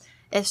 Like,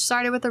 it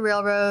started with the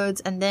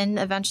railroads and then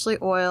eventually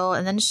oil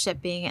and then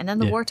shipping and then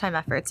the wartime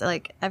efforts.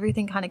 Like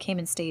everything kind of came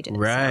in stages.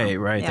 Right, So,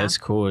 right. yeah. That's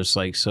cool. It's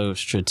like so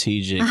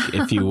strategic,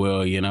 if you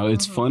will.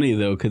 It's funny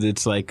though, because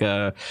it's like,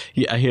 I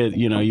hear,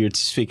 you're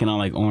speaking on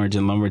like Orange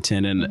and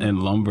Lumberton and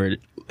lumber.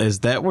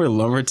 Is that where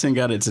Lumberton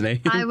got its name?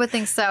 I would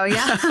think so,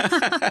 yeah.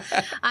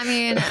 I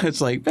mean,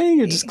 It's like, bang,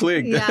 it just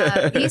clicked.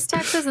 yeah, East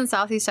Texas and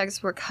Southeast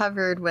Texas were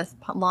covered with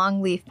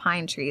longleaf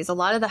pine trees. A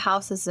lot of the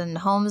houses and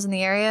homes in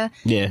the area,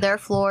 Yeah. their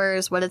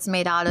floors, what it's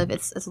made out of,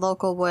 it's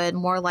local wood,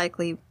 more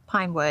likely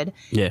pine wood.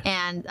 Yeah.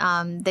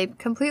 And they've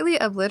completely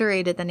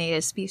obliterated the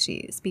native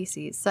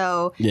species.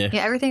 So Yeah.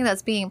 everything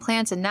that's being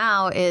planted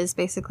now is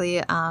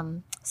basically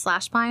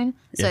slash pine.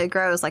 So Yeah. it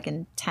grows like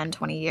in 10,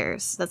 20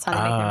 years. That's how they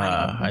make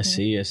their money. I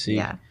see.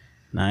 Yeah.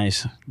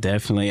 Nice,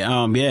 definitely.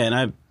 Yeah, and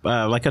I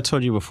like I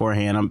told you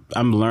beforehand,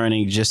 I'm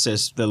learning just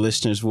as the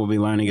listeners will be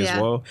learning as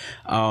Yeah. well.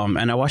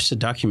 And I watched a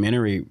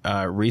documentary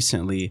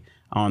recently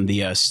on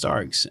the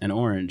Starks in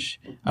Orange.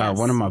 Yes.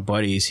 One of my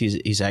buddies,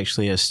 he's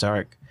actually a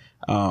Stark.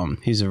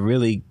 He's a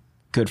really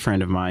good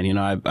friend of mine.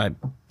 I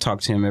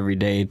talk to him every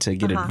day to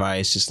get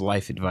advice, just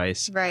life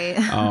advice. Right.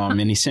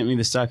 And he sent me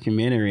this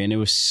documentary, and it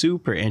was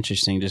super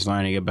interesting just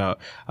learning about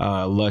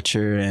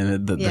Lutcher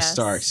and the Yes.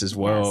 Starks as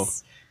well.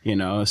 Yes.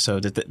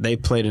 So that they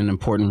played an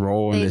important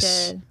role in They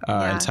this did,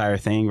 yeah. entire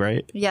thing,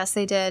 right? Yes,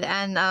 they did.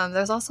 And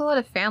there's also a lot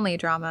of family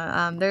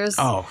drama.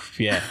 Oh,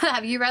 yeah.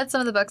 Have you read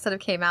some of the books that have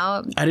came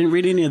out? I didn't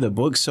read any of the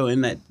books, so in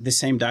the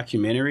same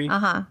documentary,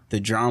 Uh-huh. the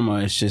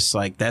drama is just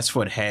like, that's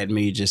what had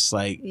me just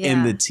like in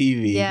Yeah. the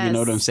TV, Yes, you know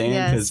what I'm saying?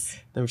 Because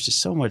yes. there was just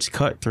so much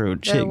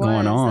cutthroat There shit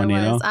going on, there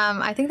you know? was.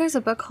 I think there's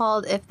a book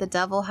called If the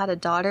Devil Had a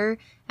Daughter,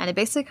 and it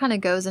basically kind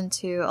of goes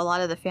into a lot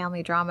of the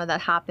family drama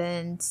that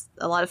happened,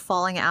 a lot of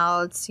falling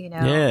outs,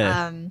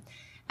 Yeah.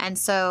 And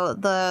so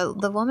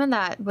the woman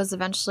that was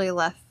eventually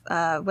left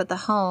with the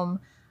home,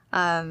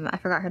 I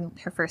forgot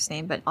her first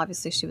name, but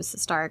obviously she was the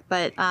Stark.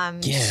 But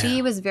Yeah.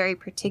 she was very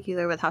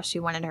particular with how she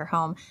wanted her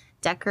home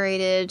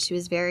decorated. She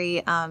was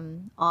very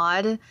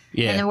odd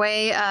Yeah. in a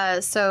way.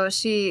 So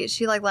she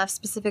like left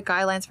specific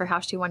guidelines for how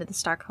she wanted the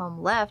Stark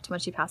home left when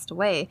she passed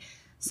away.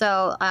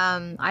 So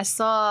I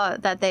saw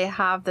that they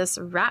have this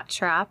rat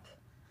trap,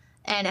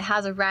 and it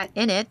has a rat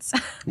in it.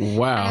 And it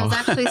Wow. was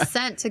actually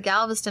sent to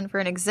Galveston for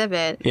an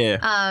exhibit.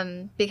 Yeah.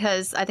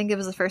 Because I think it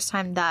was the first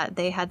time that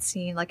they had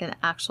seen like an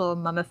actual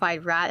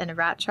mummified rat in a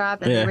rat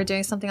trap, and Yeah. they were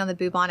doing something on the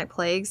bubonic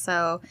plague.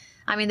 So,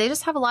 I mean, they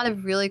just have a lot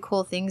of really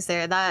cool things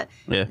there.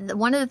 Yeah.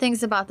 One of the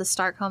things about the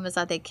Stark home is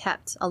that they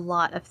kept a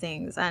lot of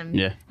things, and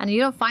Yeah. and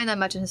you don't find that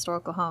much in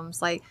historical homes.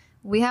 Like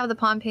we have the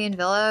Pompeian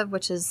Villa,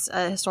 which is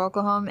a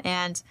historical home,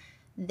 and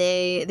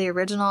the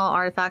original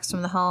artifacts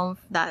from the home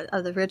that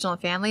of the original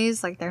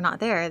families, like they're not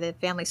there. The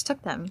families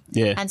took them.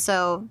 Yeah. And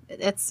so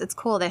it's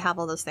cool they have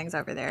all those things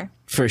over there.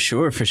 For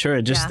sure, for sure.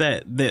 Just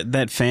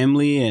that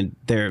family and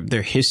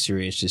their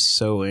history is just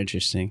so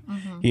interesting.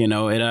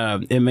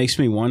 Mm-hmm. It makes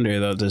me wonder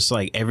though, just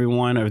like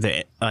everyone or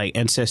the like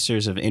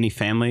ancestors of any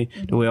family,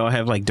 do we all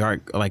have like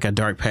a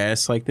dark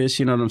past like this?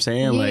 You know what I'm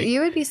saying?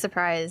 You would be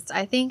surprised.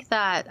 I think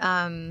that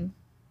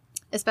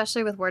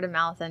especially with word of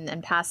mouth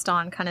and passed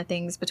on kind of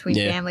things between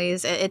Yeah.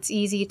 families, it's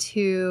easy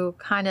to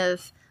kind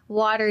of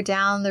water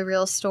down the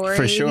real story.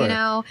 For sure.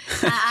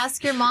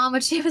 Ask your mom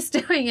what she was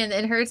doing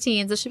in her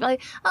teens, and she'll be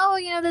like, oh,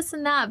 this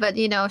and that, but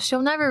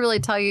she'll never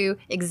really tell you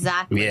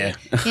exactly. Yeah.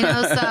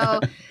 So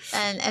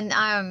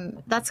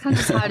and that's kind of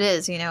just how it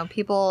is.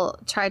 People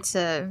try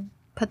to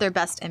put their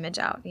best image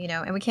out,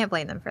 and we can't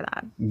blame them for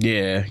that.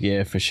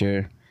 Yeah, for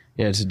sure.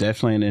 Yeah, it's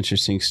definitely an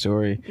interesting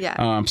story.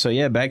 Yeah. So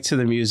yeah, back to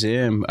the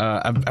museum.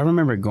 I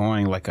remember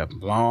going like a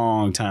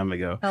long time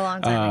ago. A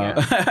long time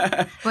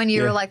ago. When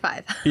you were like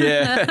 5.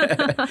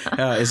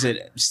 Yeah. Is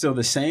it still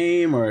the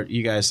same, or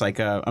you guys like?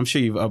 I'm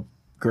sure you've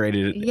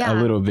upgraded it a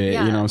little bit.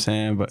 Yeah. You know what I'm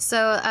saying? But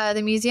So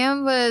the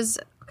museum was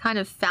kind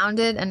of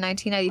founded in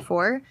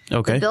 1994.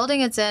 okay. The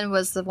building it's in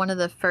was one of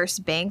the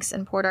first banks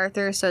in Port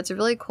Arthur, so it's a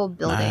really cool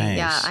building. Nice.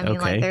 Yeah, I mean,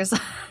 Okay. like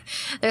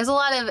there's a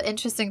lot of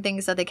interesting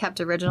things that they kept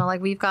original.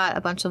 Like we've got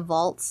a bunch of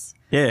vaults.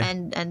 Yeah.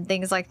 And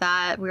things like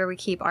that where we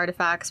keep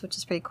artifacts, which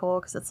is pretty cool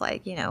because it's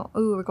like, ooh,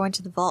 we're going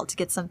to the vault to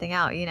get something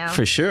out,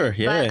 For sure.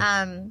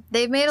 Yeah. But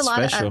they've made a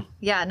lot Special. of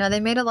they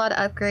made a lot of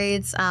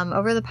upgrades.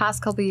 Over the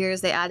past couple of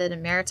years, they added a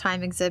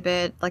maritime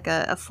exhibit, like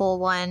a full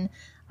one.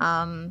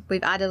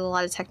 We've added a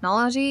lot of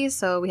technology,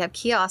 so we have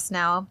kiosks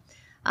now,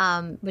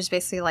 which is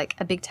basically like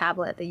a big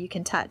tablet that you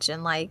can touch,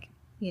 and like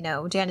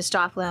Janis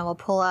Joplin will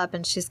pull up,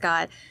 and she's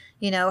got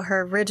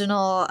her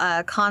original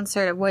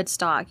concert at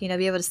Woodstock, be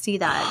able to see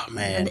that. Oh,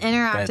 man, an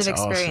interactive that's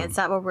experience.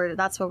 awesome.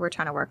 That's what we're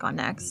trying to work on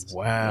next.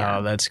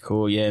 Wow, that's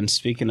cool. Yeah, and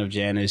speaking of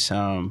Janice,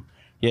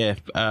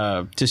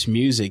 just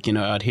music,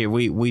 out here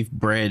we've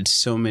bred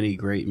so many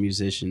great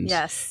musicians.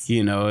 Yes.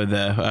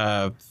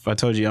 I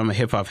told you I'm a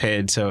hip hop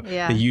head, so the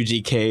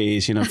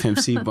UGKs, Pimp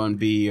C Bun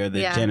B, or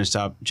the Janis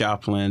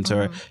Joplins,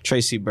 or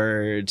Tracy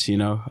Birds,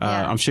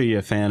 I'm sure you're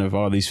a fan of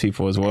all these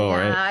people as well,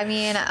 right? I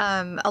mean,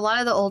 a lot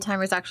of the old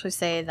timers actually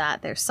say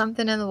that there's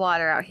something in the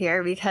water out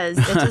here, because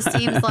it just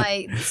seems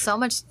like so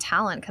much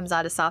talent comes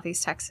out of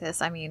Southeast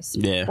Texas. I mean,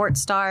 sports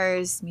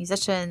stars,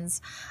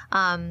 musicians.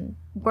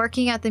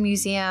 Working at the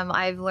museum,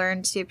 I've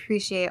learned to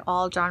appreciate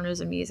all genres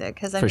of music,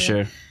 because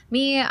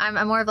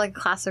I'm more of like a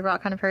classic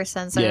rock kind of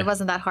person, so it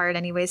wasn't that hard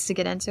anyways to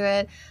get into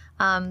it.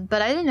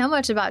 But I didn't know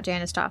much about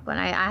Janis Joplin.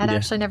 I had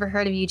actually never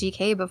heard of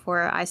UGK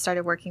before I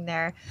started working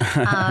there.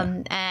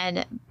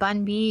 And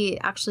Bun B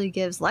actually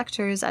gives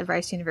lectures at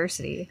Rice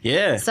University.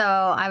 Yeah. So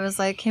I was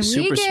like, can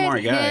we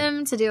get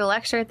him to do a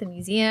lecture at the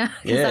museum?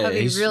 Because that would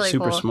be really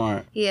cool. Super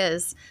smart. He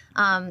is.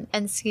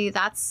 And see,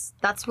 that's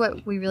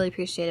what we really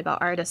appreciate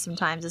about artists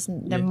sometimes, is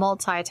they're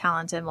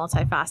multi-talented,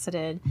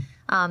 multifaceted.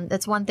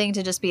 It's one thing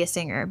to just be a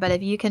singer, but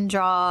if you can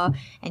draw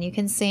and you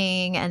can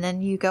sing and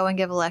then you go and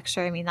give a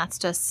lecture, I mean, that's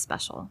just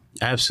special.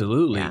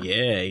 Absolutely.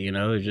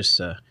 Yeah.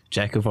 Just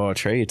jack of all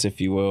trades,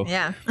 if you will.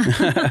 Yeah.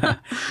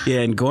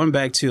 And going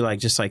back to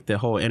the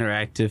whole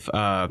interactive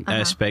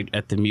aspect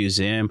at the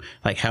museum,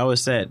 how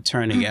is that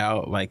turning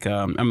out?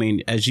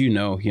 As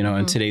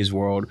in today's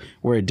world,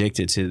 we're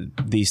addicted to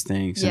these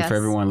things. And for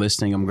everyone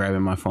listening, I'm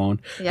grabbing my phone.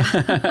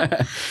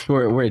 Yeah.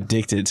 we're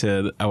addicted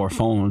to our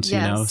phones,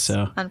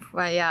 so.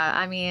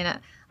 I mean,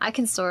 I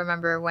can still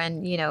remember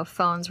when,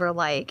 phones were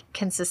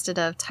consisted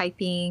of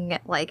typing,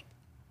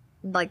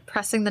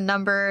 pressing the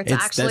number to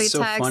actually text.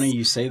 That's so funny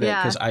you say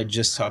that, because I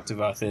just talked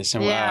about this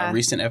in a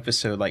recent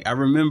episode. I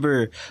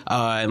remember in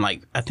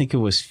I think it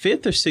was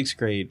 5th or 6th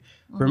grade.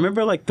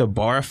 Remember the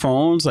bar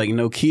phones,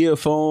 Nokia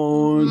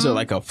phones, or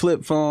a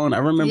flip phone. I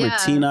remember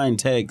T9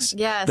 text,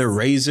 the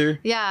Razor.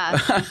 Yeah,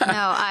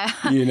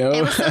 no,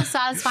 it was so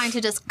satisfying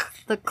to just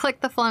click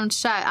the phone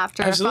shut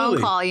after a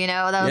phone call.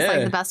 That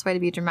was the best way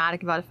to be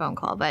dramatic about a phone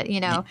call. But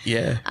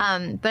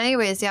but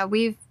anyways,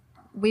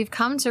 we've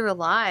come to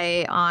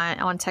rely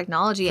on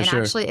technology and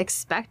actually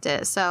expect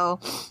it. So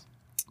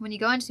when you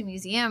go into a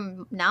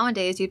museum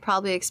nowadays, you'd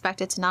probably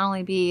expect it to not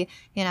only be,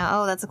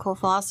 oh, that's a cool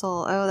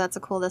fossil, oh, that's a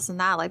cool this and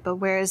that, but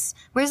where's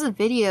the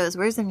videos,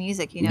 where's the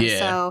music,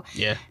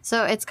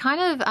 So it's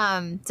kind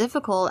of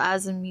difficult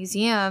as a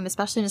museum,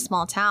 especially in a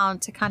small town,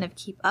 to kind of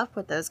keep up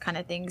with those kind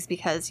of things,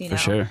 because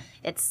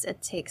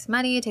it takes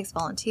money, it takes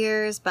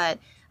volunteers, but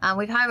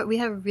we have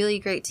a really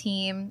great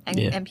team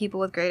and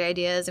people with great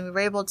ideas, and we were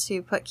able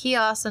to put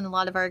kiosks in a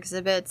lot of our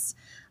exhibits.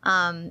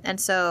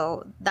 And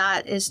so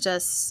that is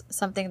just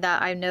something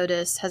that I've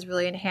noticed has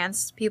really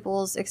enhanced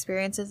people's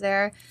experiences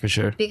there. For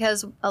sure.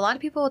 Because a lot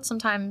of people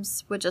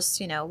sometimes would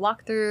just,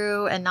 walk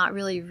through and not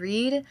really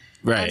read.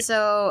 Right. And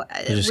so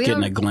they're just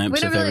getting a glimpse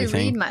of everything. We don't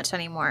really read much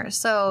anymore.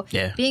 So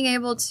being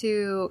able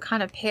to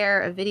kind of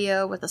pair a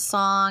video with a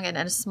song and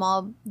a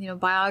small,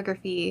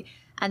 biography,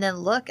 and then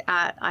look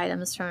at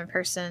items from a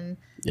person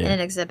in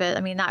an exhibit,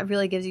 I mean, that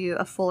really gives you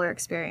a fuller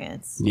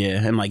experience.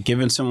 Yeah, and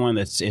giving someone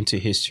that's into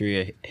history,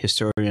 a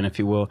historian, if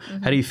you will,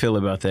 how do you feel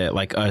about that?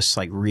 Us,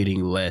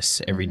 reading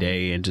less every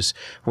day, and just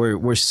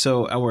we're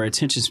so, our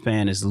attention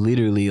span is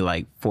literally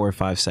 4 or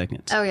 5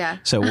 seconds. Oh yeah.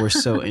 So we're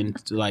so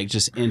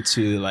just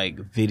into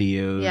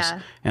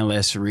videos and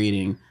less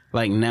reading.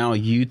 Now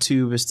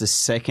YouTube is the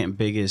second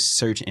biggest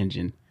search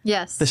engine.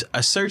 Yes.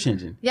 A search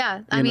engine.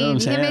 Yeah. I mean,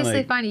 you can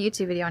basically find a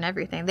YouTube video on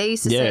everything. They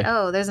used to say,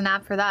 oh, there's an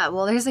app for that.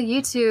 Well, there's a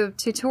YouTube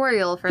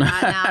tutorial for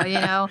that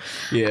now,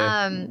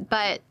 Yeah.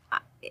 But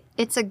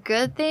it's a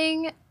good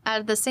thing.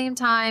 At the same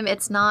time,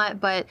 it's not.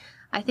 But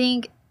I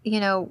think,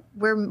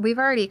 we've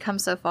already come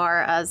so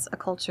far as a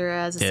culture,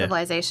 as a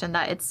civilization,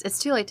 that it's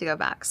too late to go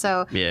back.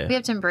 So we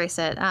have to embrace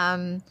it.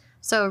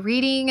 So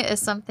reading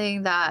is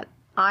something that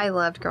I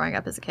loved growing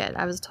up as a kid.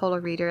 I was a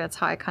total reader. That's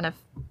how I kind of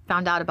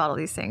found out about all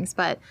these things.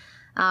 But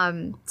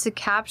to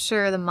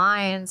capture the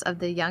minds of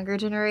the younger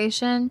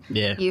generation,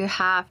 you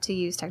have to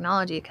use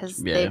technology, because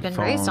they've been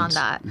raised on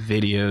that.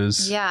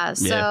 Videos. Yeah.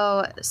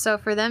 So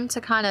for them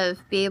to kind of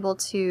be able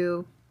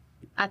to,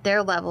 at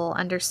their level,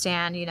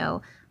 understand,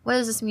 what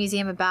is this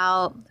museum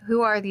about?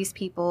 Who are these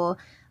people?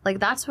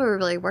 That's what we're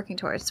really working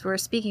towards. We're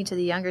speaking to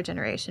the younger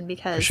generation,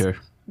 because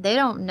they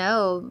don't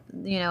know,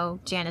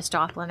 Janis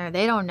Joplin, or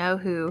they don't know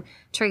who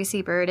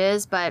Tracy Bird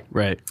is, but,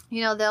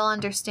 they'll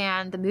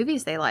understand the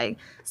movies they like.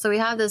 So we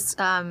have this,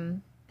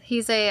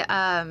 he's a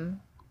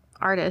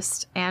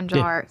artist and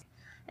drawer,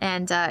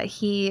 and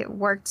he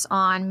worked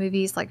on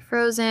movies like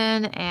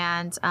Frozen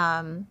and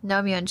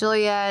Romeo and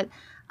Juliet.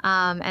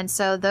 And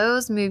so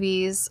those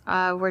movies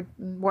were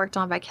worked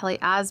on by Kelly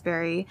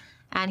Asbury,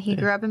 and he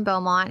grew up in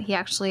Beaumont. He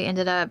actually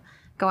ended up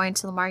going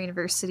to Lamar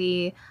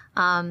University,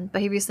 but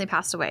he recently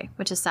passed away,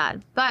 which is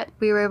sad. But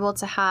we were able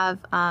to have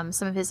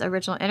some of his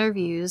original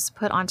interviews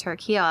put onto our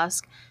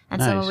kiosk.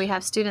 And so when we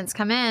have students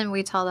come in,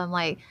 we tell them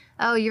like,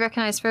 oh, you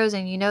recognize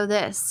Frozen, you know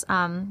this.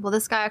 Well,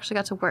 this guy actually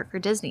got to work for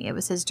Disney. It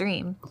was his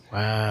dream.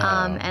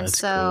 Wow. And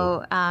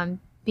so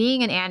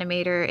being an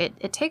animator,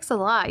 it takes a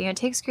lot. You know, it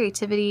takes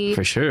creativity.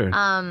 For sure.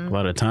 A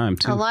lot of time,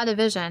 too. A lot of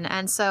vision.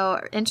 And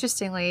so,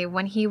 interestingly,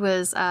 when he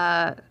was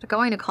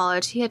going to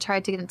college, he had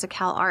tried to get into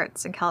Cal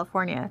Arts in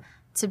California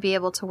to be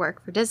able to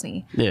work for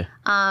Disney. Yeah.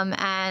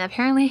 And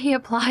apparently he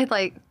applied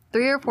like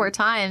 3 or 4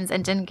 times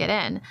and didn't get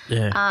in.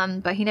 Yeah.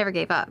 But he never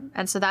gave up.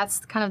 And so that's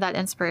kind of that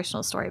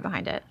inspirational story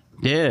behind it.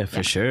 Yeah,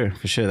 for sure.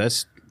 For sure.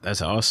 That's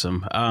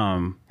awesome.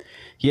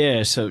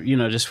 Yeah, so, you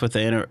know, just with the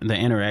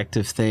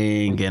interactive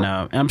thing, and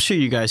I'm sure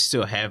you guys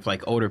still have,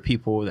 like, older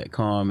people that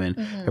come and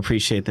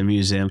appreciate the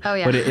museum. Oh,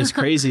 yeah. But it's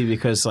crazy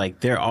because, like,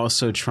 they're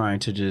also trying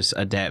to just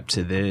adapt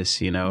to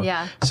this, you know?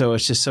 Yeah. So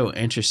it's just so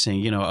interesting,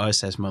 you know,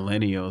 us as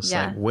millennials,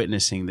 Yeah. like,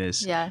 witnessing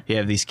this. Yeah. You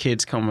have these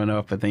kids coming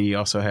up, but then you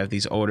also have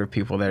these older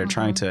people that are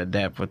trying to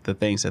adapt with the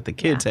things that the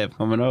kids have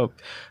coming up.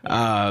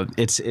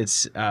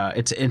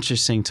 It's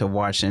interesting to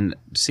watch and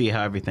see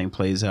how everything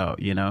plays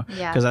out, you know?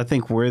 Yeah. Because I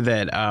think we're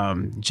that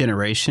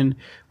generation.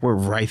 We're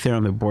right there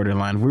on the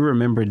borderline. We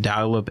remember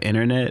dial-up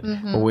internet,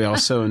 but we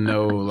also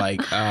know,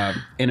 like,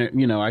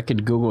 you know, I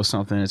could Google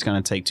something. It's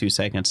going to take 2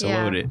 seconds to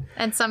load it.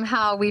 And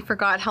somehow we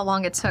forgot how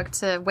long it took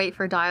to wait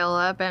for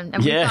dial-up. And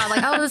we thought,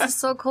 like, oh, this is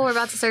so cool. We're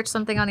about to search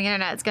something on the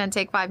internet. It's going to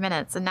take 5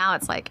 minutes. And now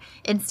it's, like,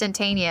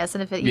 instantaneous.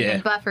 And if it even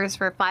buffers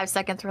for 5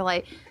 seconds, we're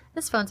like,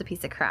 this phone's a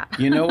piece of crap.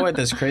 You know what?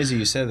 That's crazy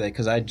you said that,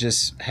 because I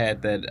just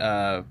had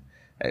that,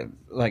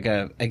 like,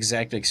 a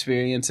exact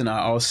experience. And I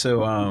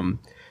also...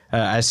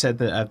 I said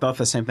that I thought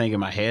the same thing in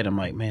my head. I'm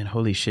like, man,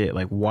 holy shit.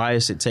 Like, why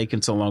is it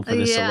taking so long for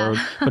this to load?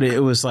 But it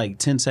was like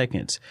 10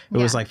 seconds. It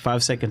was like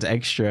 5 seconds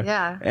extra.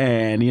 Yeah.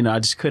 And, you know, I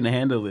just couldn't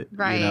handle it.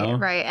 Right, you know?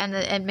 right. And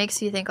it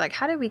makes you think, like,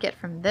 how did we get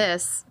from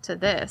this to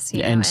this?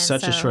 You know? In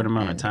such a short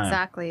amount of time.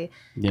 Exactly.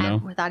 You know?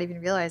 And without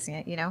even realizing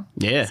it, you know?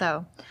 Yeah.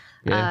 So.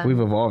 Yeah, we've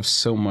evolved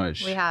so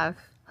much. We have.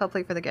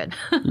 Hopefully for the good.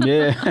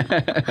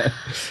 Yeah.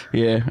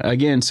 Yeah.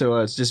 Again, so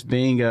it's just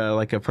being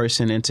like a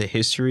person into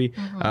history.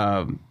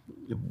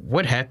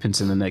 What happens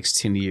in the next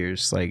 10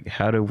 years? Like,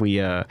 how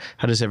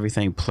does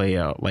everything play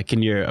out? Like,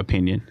 in your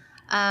opinion?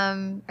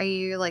 Are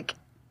you like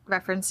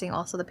referencing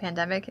also the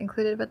pandemic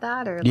included with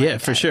that? Or yeah,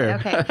 for sure.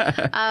 Okay.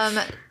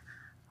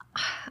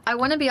 I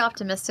want to be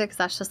optimistic because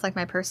that's just like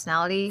my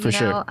personality, you know?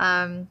 Sure.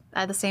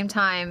 At the same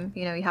time,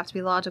 you know, you have to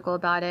be logical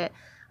about it.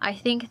 I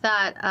think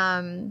that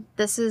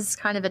this is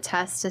kind of a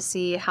test to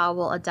see how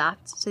we'll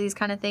adapt to these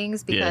kind of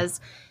things because,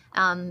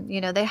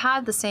 you know, they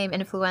had the same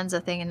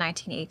influenza thing in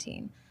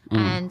 1918.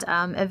 And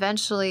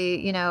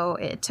eventually, you know,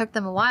 it took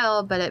them a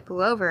while, but it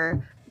blew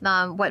over.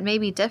 What may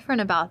be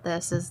different about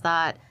this is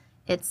that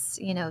it's,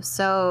 you know,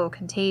 so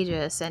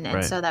contagious.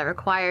 And so that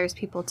requires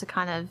people to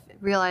kind of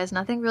realize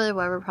nothing really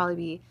will ever probably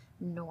be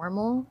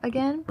normal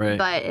again,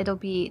 but it'll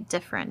be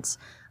different.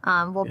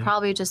 We'll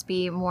probably just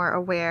be more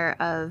aware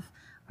of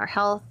our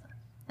health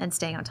and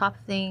staying on top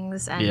of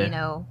things and, you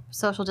know,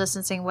 social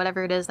distancing,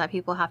 whatever it is that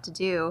people have to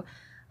do,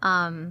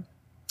 and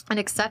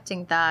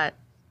accepting that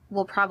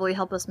will probably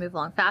help us move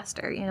along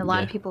faster. You know, a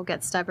lot of people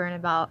get stubborn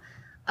about,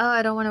 oh,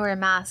 I don't want to wear a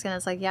mask. And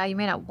it's like, yeah, you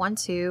may not want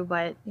to,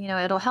 but, you know,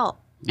 it'll help.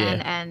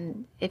 Yeah.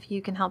 And if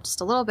you can help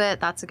just a little bit,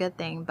 that's a good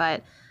thing.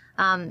 But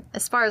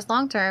as far as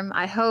long term,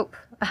 I hope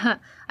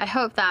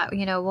that,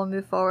 you know, we'll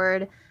move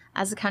forward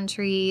as a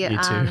country,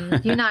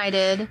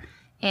 united.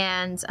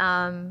 And,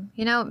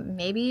 you know,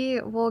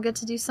 maybe we'll get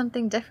to do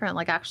something different,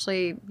 like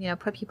actually, you know,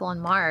 put people on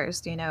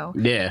Mars, you know.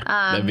 Yeah,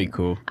 that'd be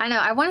cool. I know.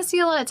 I want to see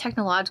a lot of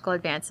technological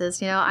advances.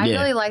 You know, I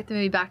really like the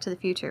movie Back to the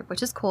Future,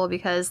 which is cool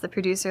because the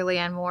producer,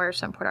 Leanne Moore, is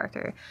from Port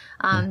Arthur.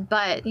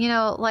 But, you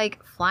know,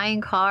 like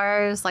flying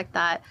cars, like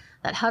that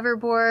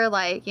hoverboard,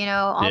 like, you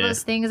know, all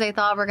those things they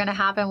thought were going to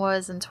happen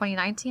was in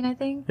 2019, I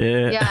think.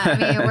 Yeah. I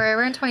mean,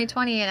 we're in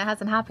 2020 and it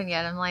hasn't happened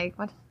yet. I'm like,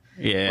 what?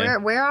 Yeah.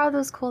 Where are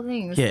those cool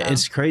things? Yeah,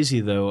 it's crazy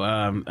though.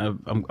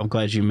 I'm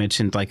glad you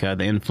mentioned like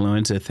the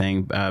influenza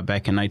thing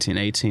back in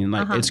 1918.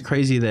 Like it's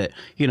crazy that,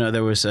 you know,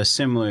 there was a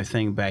similar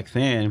thing back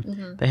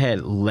then. They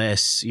had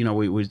less, you know,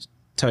 we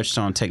touched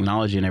on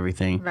technology and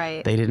everything.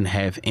 Right. They didn't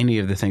have any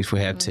of the things we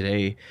have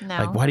today. No.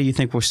 Like, why do you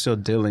think we're still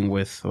dealing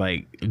with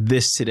like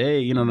this today?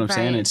 You know what I'm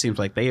saying? It seems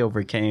like they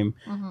overcame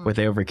what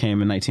they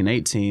overcame in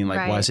 1918.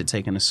 Like, why is it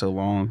taking us so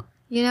long?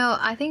 You know,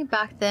 I think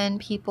back then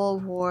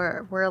people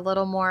were a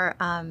little more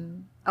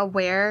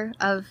aware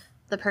of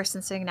the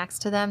person sitting next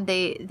to them.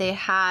 They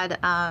had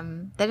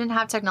they didn't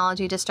have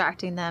technology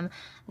distracting them.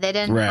 They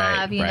didn't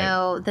have, you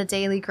know, the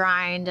daily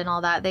grind and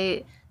all that.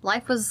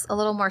 Life was a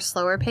little more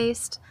slower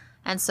paced.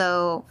 And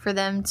so for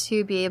them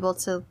to be able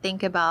to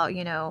think about,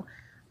 you know,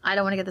 I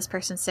don't want to get this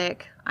person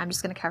sick. I'm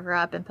just going to cover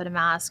up and put a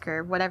mask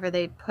or whatever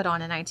they put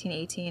on in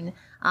 1918.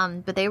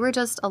 But they were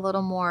just a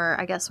little more,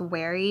 I guess,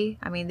 wary.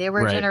 I mean, they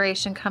were a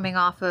generation coming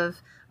off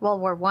of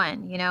World War I,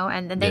 you know,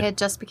 and they had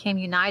just became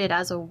united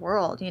as a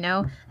world, you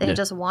know. They had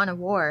just won a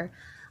war.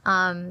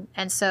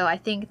 And so I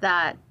think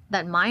that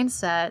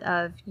mindset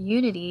of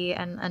unity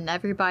and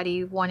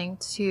everybody wanting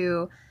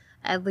to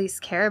at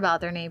least care about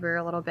their neighbor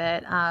a little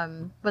bit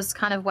was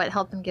kind of what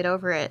helped them get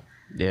over it.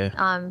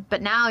 Yeah.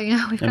 But now,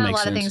 we've got a lot of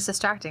sense. things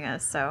distracting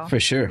us. So For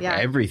sure. Yeah.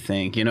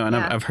 Everything, and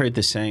I've heard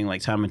the saying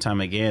like time and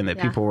time again that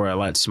people were a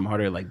lot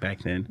smarter like back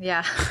then.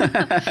 Yeah.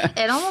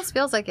 It almost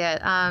feels like it.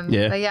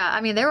 Yeah. But yeah,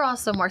 I mean, they were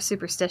also more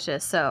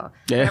superstitious. So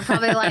they're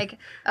probably like,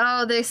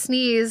 oh, they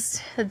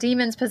sneezed. The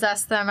demons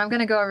possessed them. I'm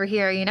going to go over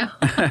here,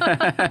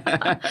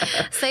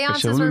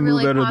 Seances were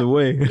really out of the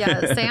way.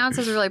 Yeah,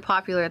 seances were really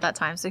popular at that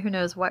time. So who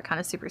knows what kind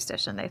of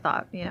superstition they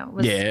thought,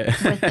 was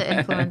with the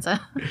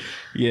influenza.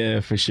 Yeah,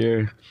 for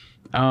sure.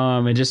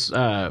 And just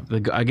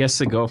I guess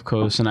the Gulf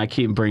Coast, and I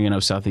keep bringing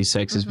up Southeast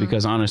Texas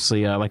because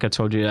honestly, like I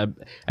told you,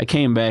 I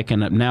came back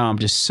and now I'm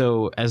just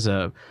so, as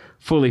a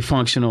fully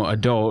functional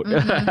adult,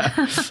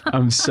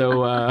 I'm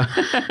so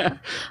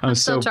I'm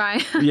so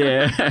trying.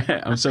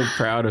 Yeah, I'm so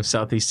proud of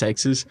Southeast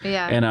Texas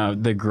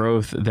and the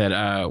growth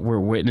that we're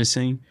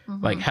witnessing.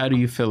 Like, how do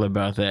you feel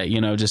about that?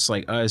 Just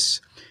like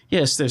us.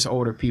 Yes, there's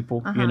older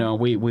people,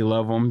 we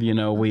love them,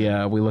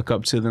 we look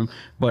up to them,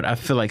 but I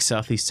feel like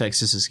Southeast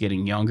Texas is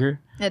getting younger.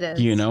 It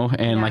is.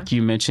 And like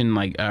you mentioned,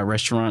 like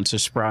restaurants are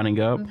sprouting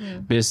up,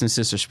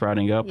 businesses are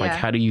sprouting up. Like,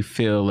 how do you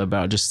feel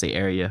about just the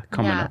area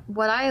coming up?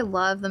 What I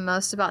love the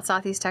most about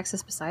Southeast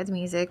Texas, besides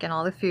music and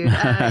all the food,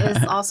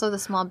 is also the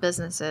small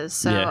businesses.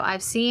 So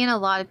I've seen a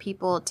lot of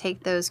people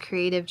take those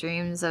creative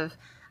dreams of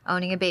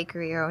owning a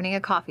bakery or owning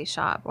a coffee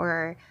shop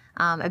or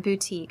a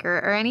boutique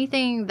or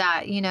anything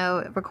that,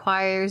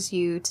 requires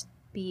you to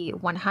be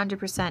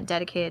 100%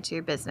 dedicated to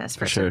your business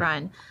for it to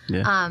run.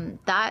 Yeah.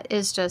 That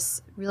is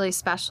just really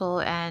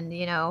special. And,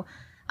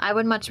 I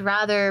would much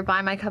rather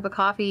buy my cup of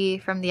coffee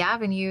from the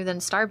Avenue than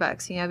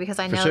Starbucks, because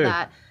I know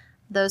that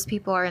those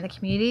people are in the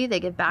community. They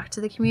give back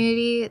to the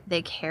community.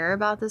 They care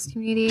about this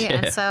community.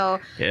 And so,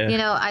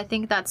 I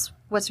think that's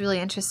what's really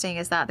interesting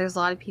is that there's a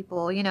lot of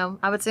people,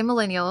 I would say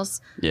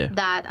millennials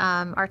that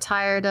are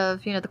tired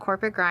of, the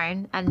corporate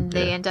grind and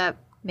they end up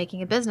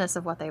making a business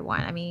of what they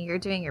want. I mean, you're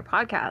doing your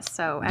podcast.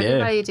 So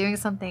everybody doing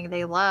something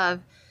they love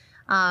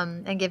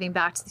and giving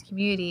back to the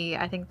community,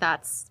 I think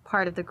that's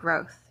part of the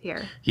growth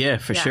here. Yeah,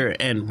 for sure.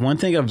 And one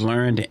thing I've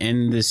learned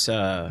in this,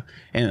 in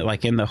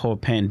the whole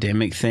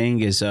pandemic thing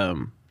is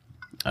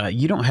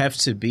you don't have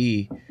to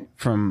be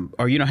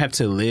you don't have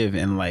to live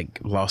in like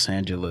Los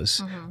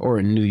Angeles or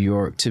in New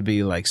York to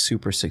be like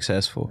super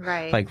successful.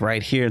 Right. Like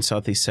right here in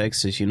Southeast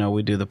Texas,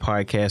 we do the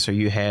podcast or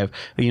you have,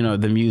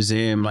 the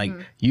museum, like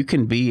you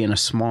can be in a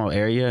small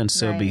area and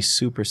still be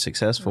super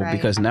successful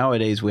because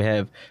nowadays we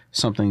have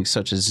something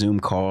such as Zoom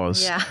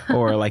calls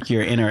or like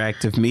your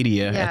interactive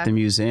media at the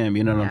museum.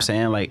 You know what I'm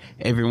saying? Like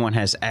everyone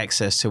has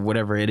access to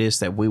whatever it is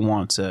that we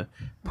want to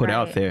put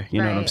out there.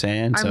 You know what I'm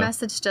saying? Our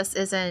message just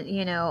isn't,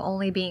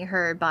 only being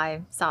heard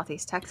by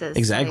Southeast Texas.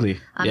 Exactly.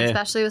 Like,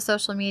 especially with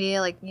social media,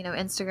 like,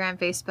 Instagram,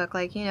 Facebook,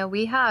 like,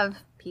 we have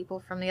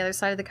people from the other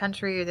side of the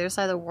country or the other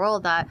side of the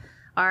world that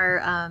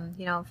are,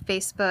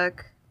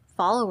 Facebook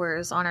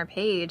followers on our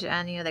page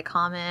and, they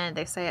comment,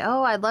 they say,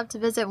 oh, I'd love to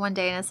visit one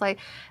day. And it's like,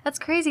 that's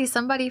crazy.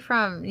 Somebody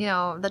from,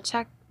 the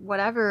Czech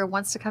whatever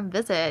wants to come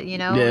visit, I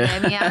mean,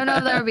 I don't know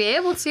if they'll be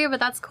able to,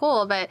 but that's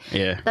cool. But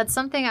that's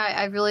something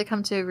I really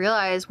come to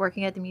realize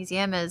working at the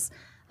museum is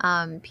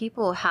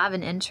people have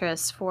an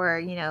interest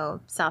for,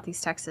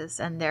 Southeast Texas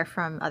and they're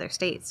from other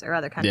states or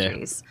other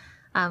countries.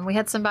 We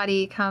had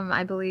somebody come,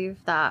 I believe,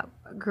 that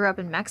grew up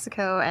in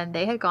Mexico and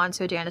they had gone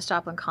to a Janis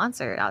Joplin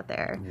concert out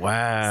there.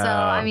 Wow. So,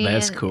 I mean,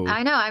 that's cool.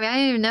 I know. I mean, I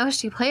didn't even know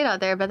she played out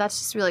there, but that's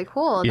just really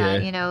cool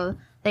that,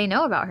 they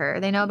know about her.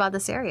 They know about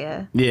this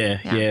area.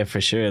 Yeah,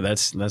 for sure.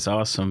 That's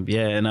awesome.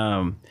 Yeah,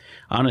 and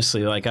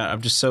honestly, like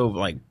I'm just so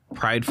like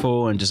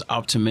prideful and just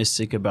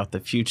optimistic about the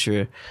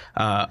future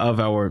of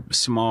our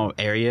small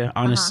area.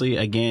 Honestly,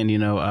 again,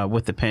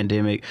 with the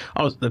pandemic,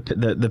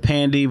 the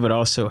Pandy, but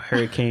also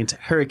Hurricane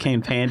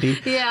Pandy.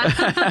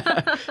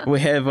 Yeah,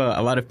 we have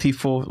a lot of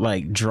people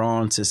like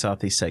drawn to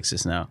Southeast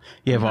Texas now.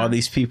 You have all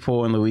these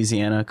people in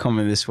Louisiana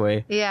coming this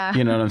way. Yeah,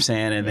 you know what I'm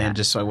saying. And then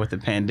just like with the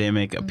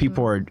pandemic,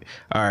 people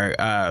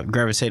are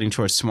gravitating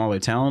towards smaller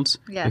towns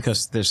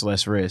because there's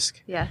less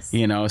risk. Yes,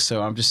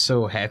 so I'm just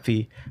so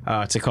happy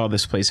to call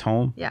this place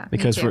home. Yeah.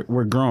 Because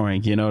we're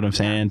growing, you know what I'm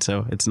saying?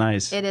 So it's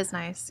nice. It is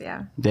nice,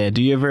 yeah. Yeah.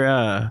 Do you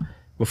ever,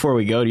 before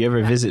we go, do you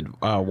ever visit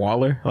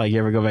Waller? Like, you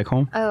ever go back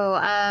home?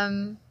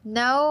 Oh,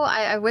 no.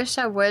 I wish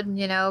I would,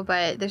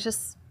 but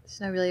there's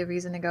no really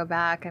reason to go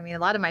back. I mean, a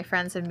lot of my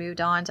friends have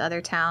moved on to other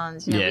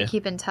towns. We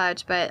keep in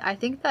touch, but I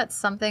think that's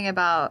something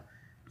about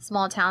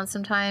small towns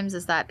sometimes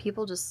is that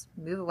people just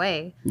move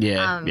away.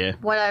 Yeah.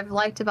 What I've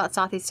liked about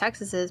Southeast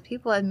Texas is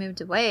people have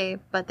moved away,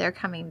 but they're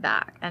coming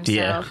back. And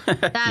so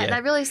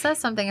that really says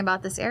something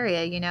about this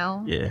area,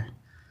 Yeah.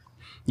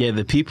 Yeah,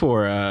 the people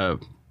are,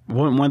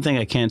 one thing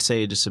I can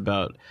say just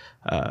about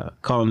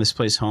calling this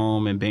place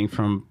home and being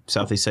from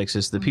Southeast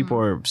Texas, the people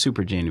are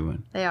super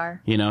genuine. They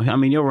are. You know, I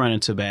mean, you'll run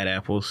into bad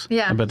apples.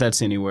 Yeah. But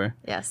that's anywhere.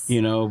 Yes.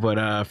 You know,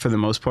 but for the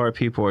most part,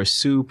 people are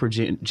super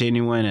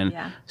genuine and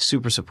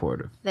super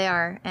supportive. They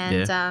are.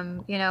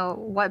 And, you know,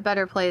 what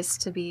better place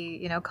to be,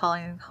 you know,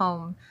 calling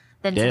home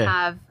than to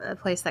have a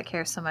place that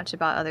cares so much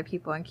about other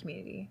people and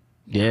community.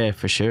 Yeah,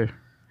 for sure.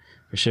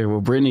 For sure.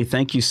 Well, Brittany,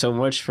 thank you so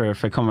much for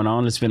coming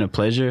on. It's been a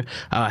pleasure.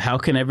 How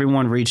can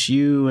everyone reach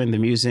you and the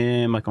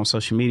museum, like on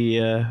social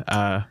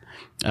media,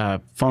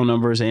 phone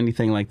numbers,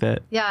 anything like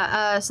that?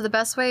 Yeah. So the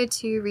best way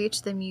to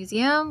reach the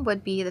museum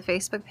would be the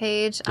Facebook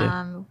page.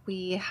 Yeah.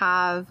 We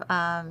have,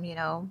 you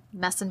know,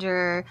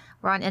 Messenger.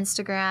 We're on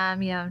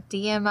Instagram. You know,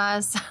 DM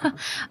us.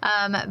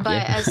 But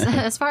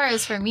as far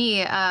as for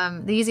me,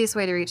 the easiest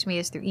way to reach me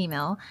is through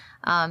email.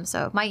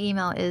 So my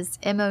email is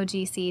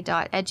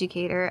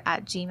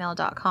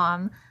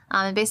mogc.educator@gmail.com.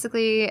 And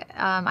basically,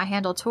 I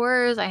handle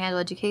tours, I handle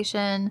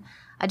education,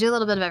 I do a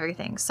little bit of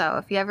everything. So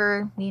if you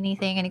ever need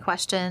anything, any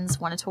questions,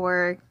 want a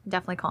tour,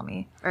 definitely call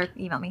me or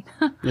email me.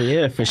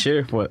 Yeah, for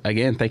sure. Well,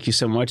 again, thank you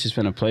so much. It's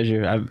been a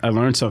pleasure. I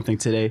learned something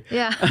today.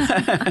 Yeah.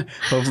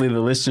 Hopefully the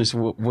listeners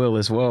will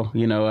as well.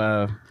 You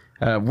know,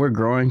 we're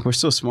growing. We're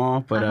still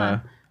small,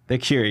 but they're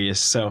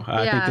curious. So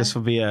I think this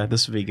will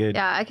be good.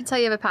 Yeah, I can tell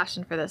you have a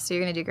passion for this, so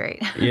you're going to do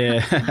great.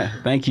 Yeah.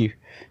 Thank you.